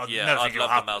 but I'd Yeah, never I'd think it'll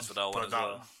love the happen. Masvidal one as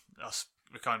well.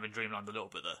 We're kind of in dreamland a little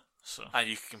bit there. So. And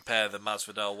you can compare the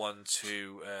Masvidal one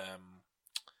to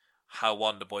how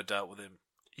Wonder Boy dealt with him.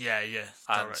 Yeah, yeah.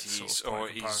 And Direct he's sort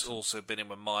of he's also been in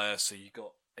with Maya, so you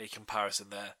got a comparison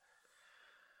there.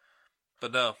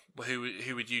 But no,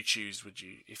 who would you choose? Would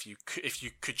you if you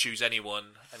could choose anyone,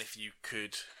 and if you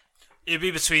could? It'd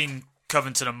be between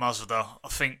Covington and Masvidal.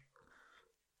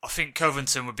 I think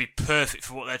Covington would be perfect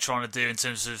for what they're trying to do in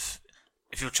terms of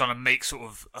if you're trying to make sort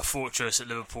of a fortress at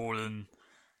Liverpool and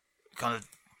kind of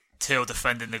Till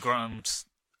defending the ground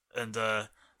and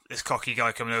this cocky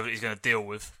guy coming over that he's going to deal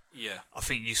with. Yeah. I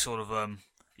think you sort of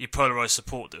you polarise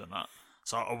support doing that.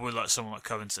 So I would like someone like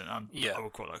Covington, and I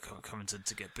would quite like Covington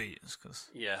to get beat because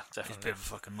definitely. he's a bit of a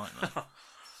fucking nightmare.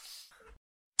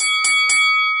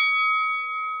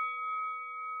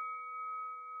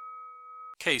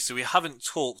 Okay, so we haven't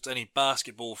talked any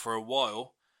basketball for a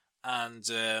while, and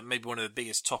maybe one of the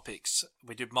biggest topics,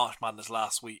 we did March Madness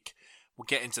last week. We'll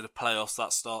get into the playoffs.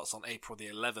 That starts on April the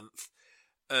 11th.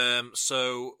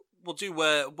 So we'll do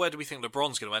where do we think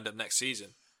LeBron's going to end up next season?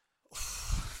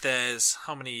 There's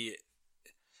how many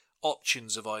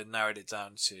options have I narrowed it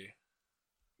down to?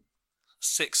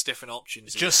 6 different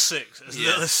options. Just 6. It's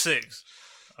little as 6.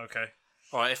 Okay.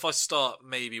 Alright, if I start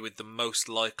maybe with the most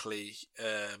likely,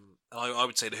 I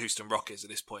would say the Houston Rockets at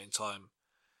this point in time.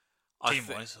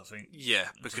 Team-wise, I think. Yeah,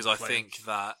 because I think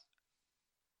that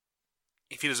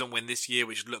if he doesn't win this year,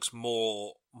 which looks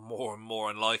more and more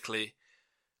unlikely,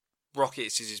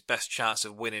 Rockets is his best chance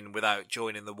of winning without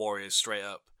joining the Warriors straight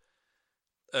up.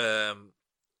 The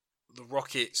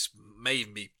Rockets may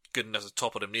even be good enough to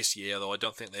topple them this year, though I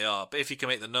don't think they are. But if he can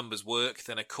make the numbers work,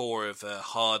 then a core of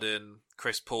Harden,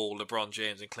 Chris Paul, LeBron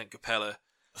James and Clint Capella.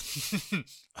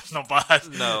 That's not bad.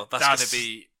 No, that's going to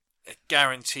be a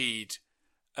guaranteed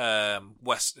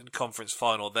Western Conference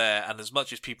final there. And as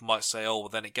much as people might say, oh, well,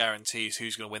 then it guarantees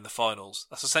who's going to win the finals.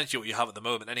 That's essentially what you have at the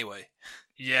moment anyway.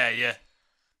 Yeah.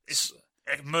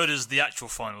 It murders the actual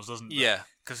finals, doesn't it? Yeah.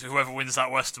 Because whoever wins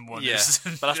that Western one is...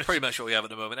 but that's pretty much what we have at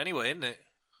the moment anyway, isn't it?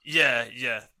 Yeah.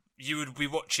 You would be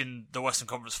watching the Western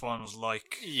Conference finals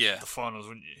like the finals,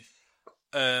 wouldn't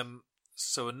you?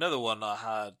 So another one I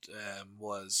had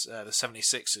was the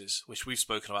 76ers, which we've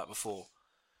spoken about before.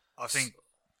 I think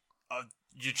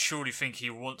you'd surely think he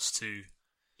wants to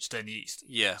stay in the East.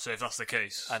 Yeah. So if that's the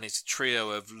case. And it's a trio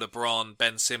of LeBron,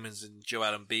 Ben Simmons and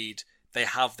Joel Embiid. They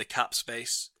have the cap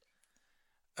space.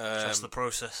 Just the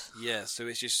process. Yeah, so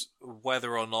it's just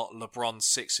whether or not LeBron's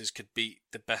Sixers could beat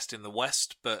the best in the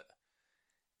West, but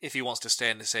if he wants to stay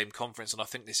in the same conference, and I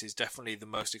think this is definitely the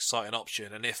most exciting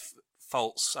option, and if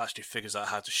Fultz actually figures out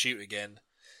how to shoot again,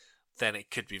 then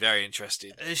it could be very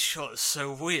interesting. His shot is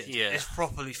so weird. Yeah. It's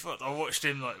properly fucked. I watched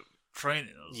him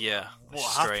training. Yeah,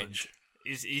 what happened?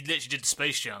 He literally did the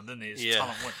Space Jam, didn't he? His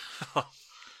talent went.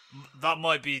 That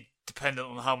might be dependent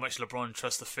on how much LeBron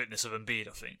trusts the fitness of Embiid,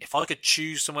 I think. If I could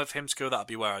choose somewhere for him to go, that'd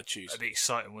be where I'd choose. That'd be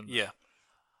exciting, wouldn't it? Yeah.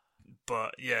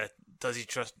 But yeah, does he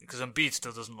trust? Because Embiid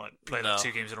still doesn't play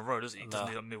 2 games in a row, does he? He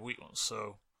doesn't do midweek ones.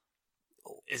 So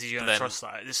is he going to trust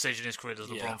that at this stage in his career? Does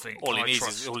LeBron think all he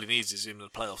needs is in the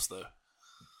playoffs, though?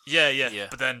 Yeah.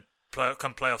 But then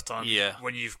come playoff time,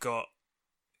 when you've got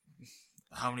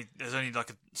There's only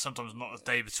sometimes not a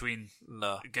day between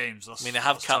No. games. They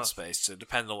have that's cap tough. space, so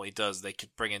depending on what he does, they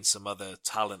could bring in some other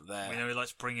talent there. We know he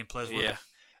likes bringing players with Yeah.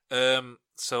 him.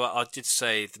 So I did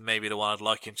say that maybe the one I'd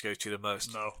like him to go to the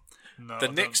most. No. The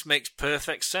Knicks makes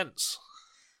perfect sense.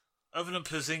 Other than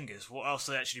Porzingis, what else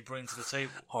do they actually bring to the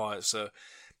table? Alright, so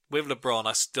with LeBron,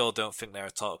 I still don't think they're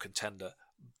a title contender.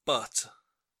 But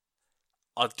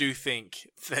I do think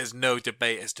there's no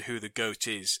debate as to who the GOAT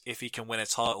is if he can win a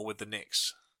title with the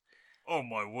Knicks. Oh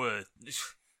my word.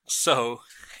 So,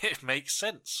 it makes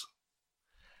sense.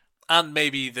 And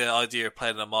maybe the idea of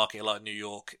playing in a market like New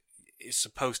York is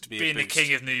supposed to be being a the boost.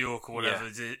 king of New York or whatever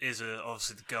Yeah. is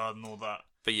obviously the guard and all that.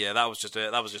 But yeah, that was just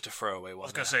a throwaway, I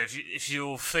was wasn't going it? to say, if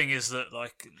your thing is that,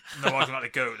 no argument about the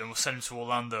GOAT, then we'll send him to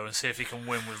Orlando and see if he can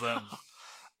win with them.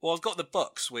 Well, I've got the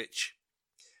Bucks, which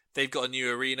they've got a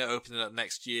new arena opening up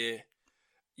next year.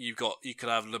 You could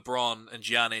have LeBron and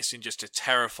Giannis in just a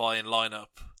terrifying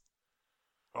lineup.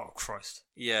 Oh, Christ.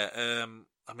 Yeah, I'm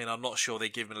not sure they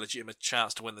give him a legitimate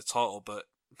chance to win the title, but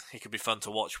it could be fun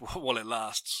to watch while it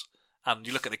lasts. And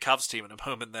you look at the Cavs team at the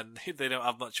moment, then they don't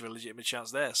have much of a legitimate chance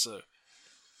there, so...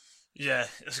 Yeah,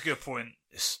 that's a good point.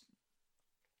 It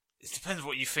depends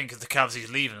what you think of the Cavs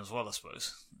he's leaving as well, I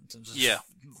suppose. In terms of Yeah,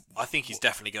 I think he's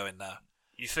definitely going now.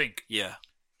 You think? Yeah.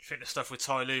 You think the stuff with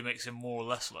Ty Lue makes him more or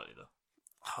less likely, though?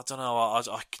 I don't know,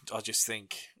 I just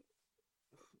think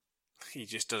he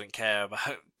just doesn't care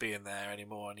about being there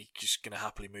anymore and he's just going to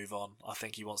happily move on. I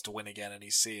think he wants to win again and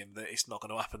he's seeing that it's not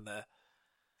going to happen there.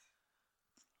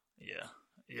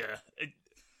 Yeah.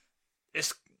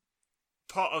 It's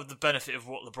part of the benefit of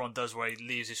what LeBron does where he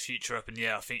leaves his future up in the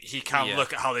air. I think he can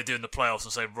look at how they do in the playoffs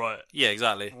and say, right, Yeah,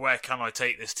 exactly. where can I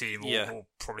take this team? Yeah. Or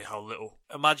probably how little.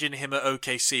 Imagine him at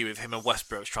OKC with him and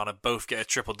Westbrook trying to both get a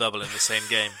triple-double in the same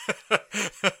game.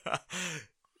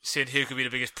 Seeing who could be the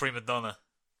biggest prima donna.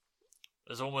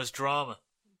 There's almost drama.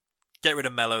 Get rid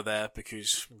of Melo there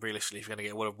because realistically, if you're going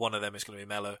to get one of them, it's going to be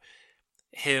Melo.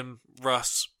 Him,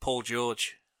 Russ, Paul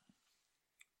George.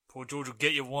 Paul George will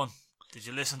get you one. Did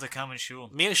you listen to Cam and Sean?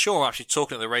 Me and Shaw are actually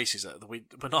talking at the races. We're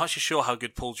not actually sure how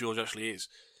good Paul George actually is.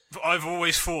 But I've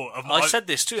always thought... I said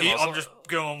this too. I'm just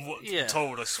going on what I'm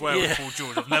told, I swear, with Paul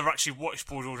George. I've never actually watched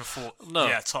Paul George and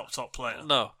thought, top player.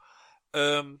 No.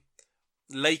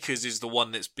 Lakers is the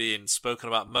one that's being spoken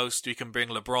about most. We can bring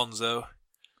LeBronzo.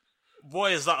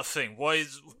 Why is that a thing? Why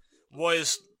is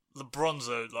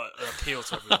LeBronzo an appeal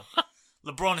to everyone?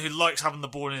 LeBron, who likes having the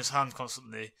ball in his hand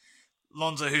constantly.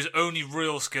 Lonzo, whose only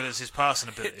real skill is his passing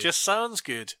ability. It just sounds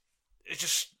good.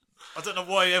 I don't know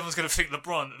why everyone's going to think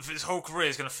LeBron, his whole career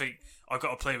is going to think, I've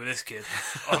got to play with this kid.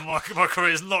 My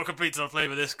career is not complete until I play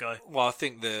with this guy. Well, I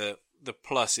think the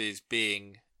plus is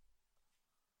being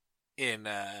in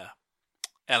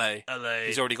LA.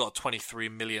 He's already got a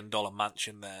 $23 million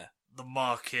mansion there. The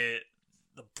market,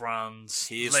 the brands,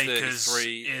 He is Lakers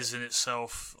 33. is in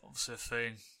itself obviously a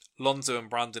thing. Lonzo and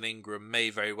Brandon Ingram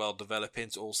may very well develop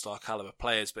into all-star caliber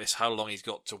players, but it's how long he's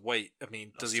got to wait. I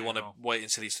mean, does he want to wait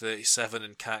until he's 37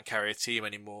 and can't carry a team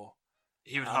anymore?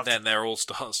 He would and have then they're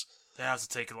all-stars. They have to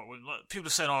take a lot. People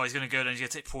are saying, "Oh, he's going to go there and he's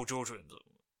going to take Paul George with him."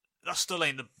 That still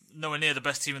ain't nowhere near the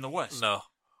best team in the West. No,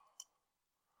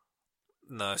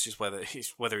 it's just whether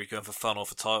he's going for fun or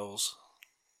for titles.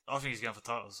 I think he's going for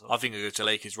titles. I think he'll go to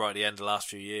Lakers right at the end of the last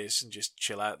few years and just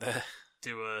chill out there.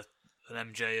 Do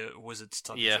an MJ at Wizards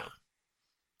type of job.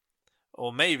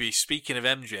 Or maybe, speaking of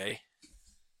MJ,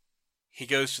 he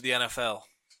goes to the NFL.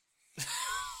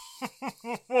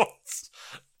 What?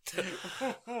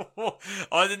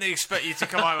 I didn't expect you to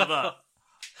come out with that.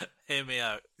 Hear me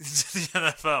out. To the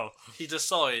NFL. He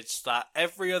decides that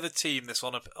every other team that's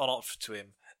on offer to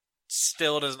him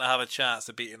still doesn't have a chance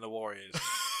of beating the Warriors.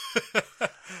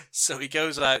 So he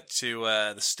goes out to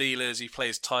the Steelers. He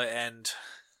plays tight end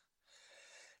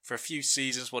for a few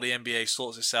seasons while the NBA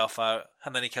sorts itself out,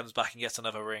 and then he comes back and gets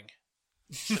another ring.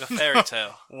 It's like a fairy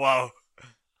tale. Wow.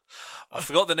 I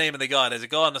forgot the name of the guy. There's a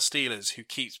guy on the Steelers who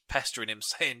keeps pestering him,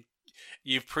 saying,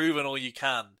 "You've proven all you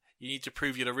can. You need to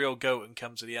prove you're the real GOAT and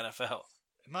come to the NFL."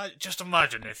 Just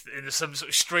imagine if, in some sort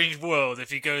of strange world,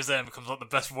 if he goes there and becomes like the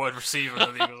best wide receiver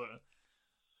in the league.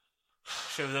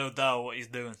 Shows Odell what he's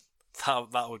doing.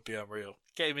 That would be unreal.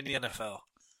 Get him in the NFL.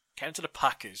 Get him to the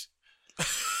Packers.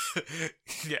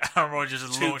 Yeah, Aaron Rodgers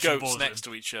is Two launching goats balls next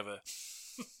to each other.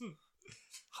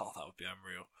 Oh, that would be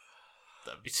unreal.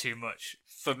 That'd be too much.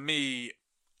 For me,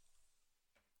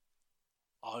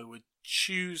 I would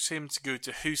choose him to go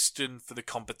to Houston for the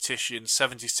competition,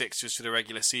 76ers for the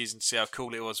regular season, see how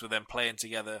cool it was with them playing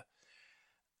together.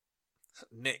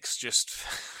 Knicks just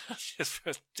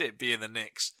for it being the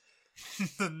Knicks.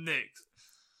 The Knicks.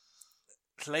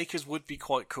 Lakers would be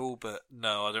quite cool, but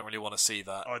no, I don't really want to see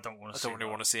that. I don't want to see I don't really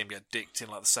want to see him get dicked in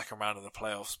like the second round of the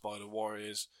playoffs by the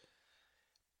Warriors.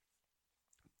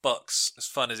 Bucks, as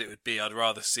fun as it would be, I'd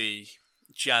rather see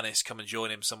Giannis come and join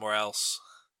him somewhere else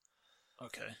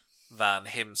Okay. than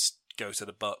him go to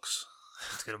the Bucks.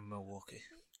 Let's go to Milwaukee.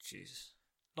 Jesus.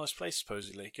 Nice place,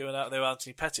 supposedly. Going out there with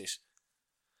Anthony Pettis.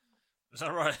 Is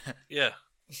that right? Yeah.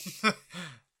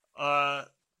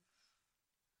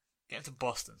 Get him to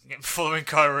Boston. Get him following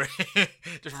Kyrie.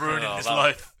 Just ruining his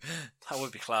life. That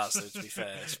would be class, though, to be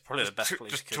fair. It's probably the best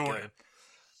place Just you could go. him.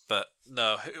 But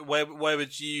no, where do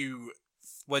you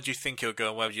think he'll go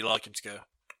and where would you like him to go?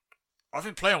 I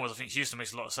think playing-wise, I think Houston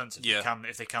makes a lot of sense if, Yeah.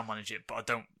 if they can manage it, but I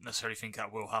don't necessarily think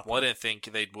that will happen. Well, I didn't think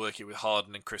they'd work it with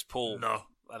Harden and Chris Paul. No.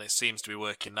 And it seems to be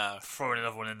working now. Throwing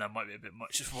another one in there might be a bit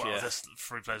much. Well, Yeah. there's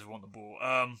 3 players who want the ball.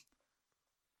 I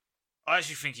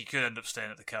actually think he could end up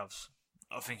staying at the Cavs.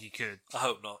 I think he could. I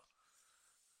hope not.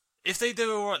 If they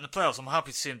do all right in the playoffs, I'm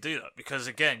happy to see him do that because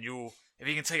again, if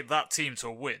you can take that team to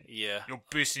a win, Yeah. you're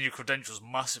boosting your credentials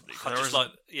massively. I just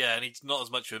and he's not as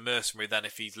much of a mercenary than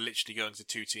if he's literally going to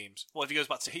 2 teams. What if he goes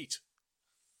back to Heat?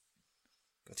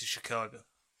 Go to Chicago,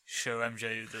 show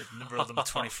MJ the number of them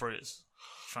 23s.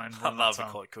 Try and run That that would be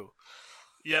town. quite cool.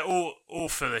 Yeah, all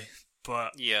Philly,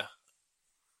 but Yeah.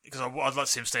 because I'd like to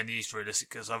see him stay in the East realistic,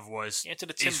 because otherwise Yeah, to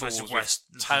the East, West, Timberwolves and West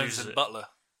with Towns loses and it. Butler.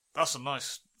 That's a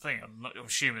nice thing. I'm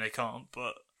assuming they can't,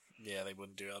 but Yeah, they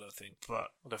wouldn't do it, I don't think.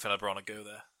 but I don't think I'd want to go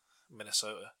there.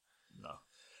 Minnesota. no.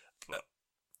 But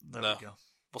there No. we go.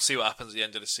 We'll see what happens at the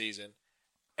end of the season.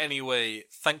 Anyway,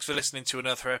 thanks for listening to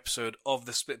another episode of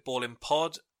the Spitballing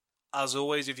Pod. As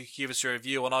always, if you could give us a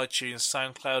review on iTunes,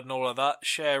 SoundCloud and all of that,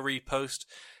 share, repost,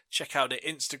 check out the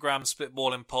Instagram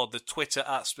Spitballing Pod, the Twitter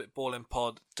at Spitballing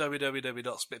Pod,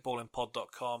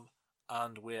 www.spitballingpod.com,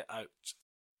 and we're out.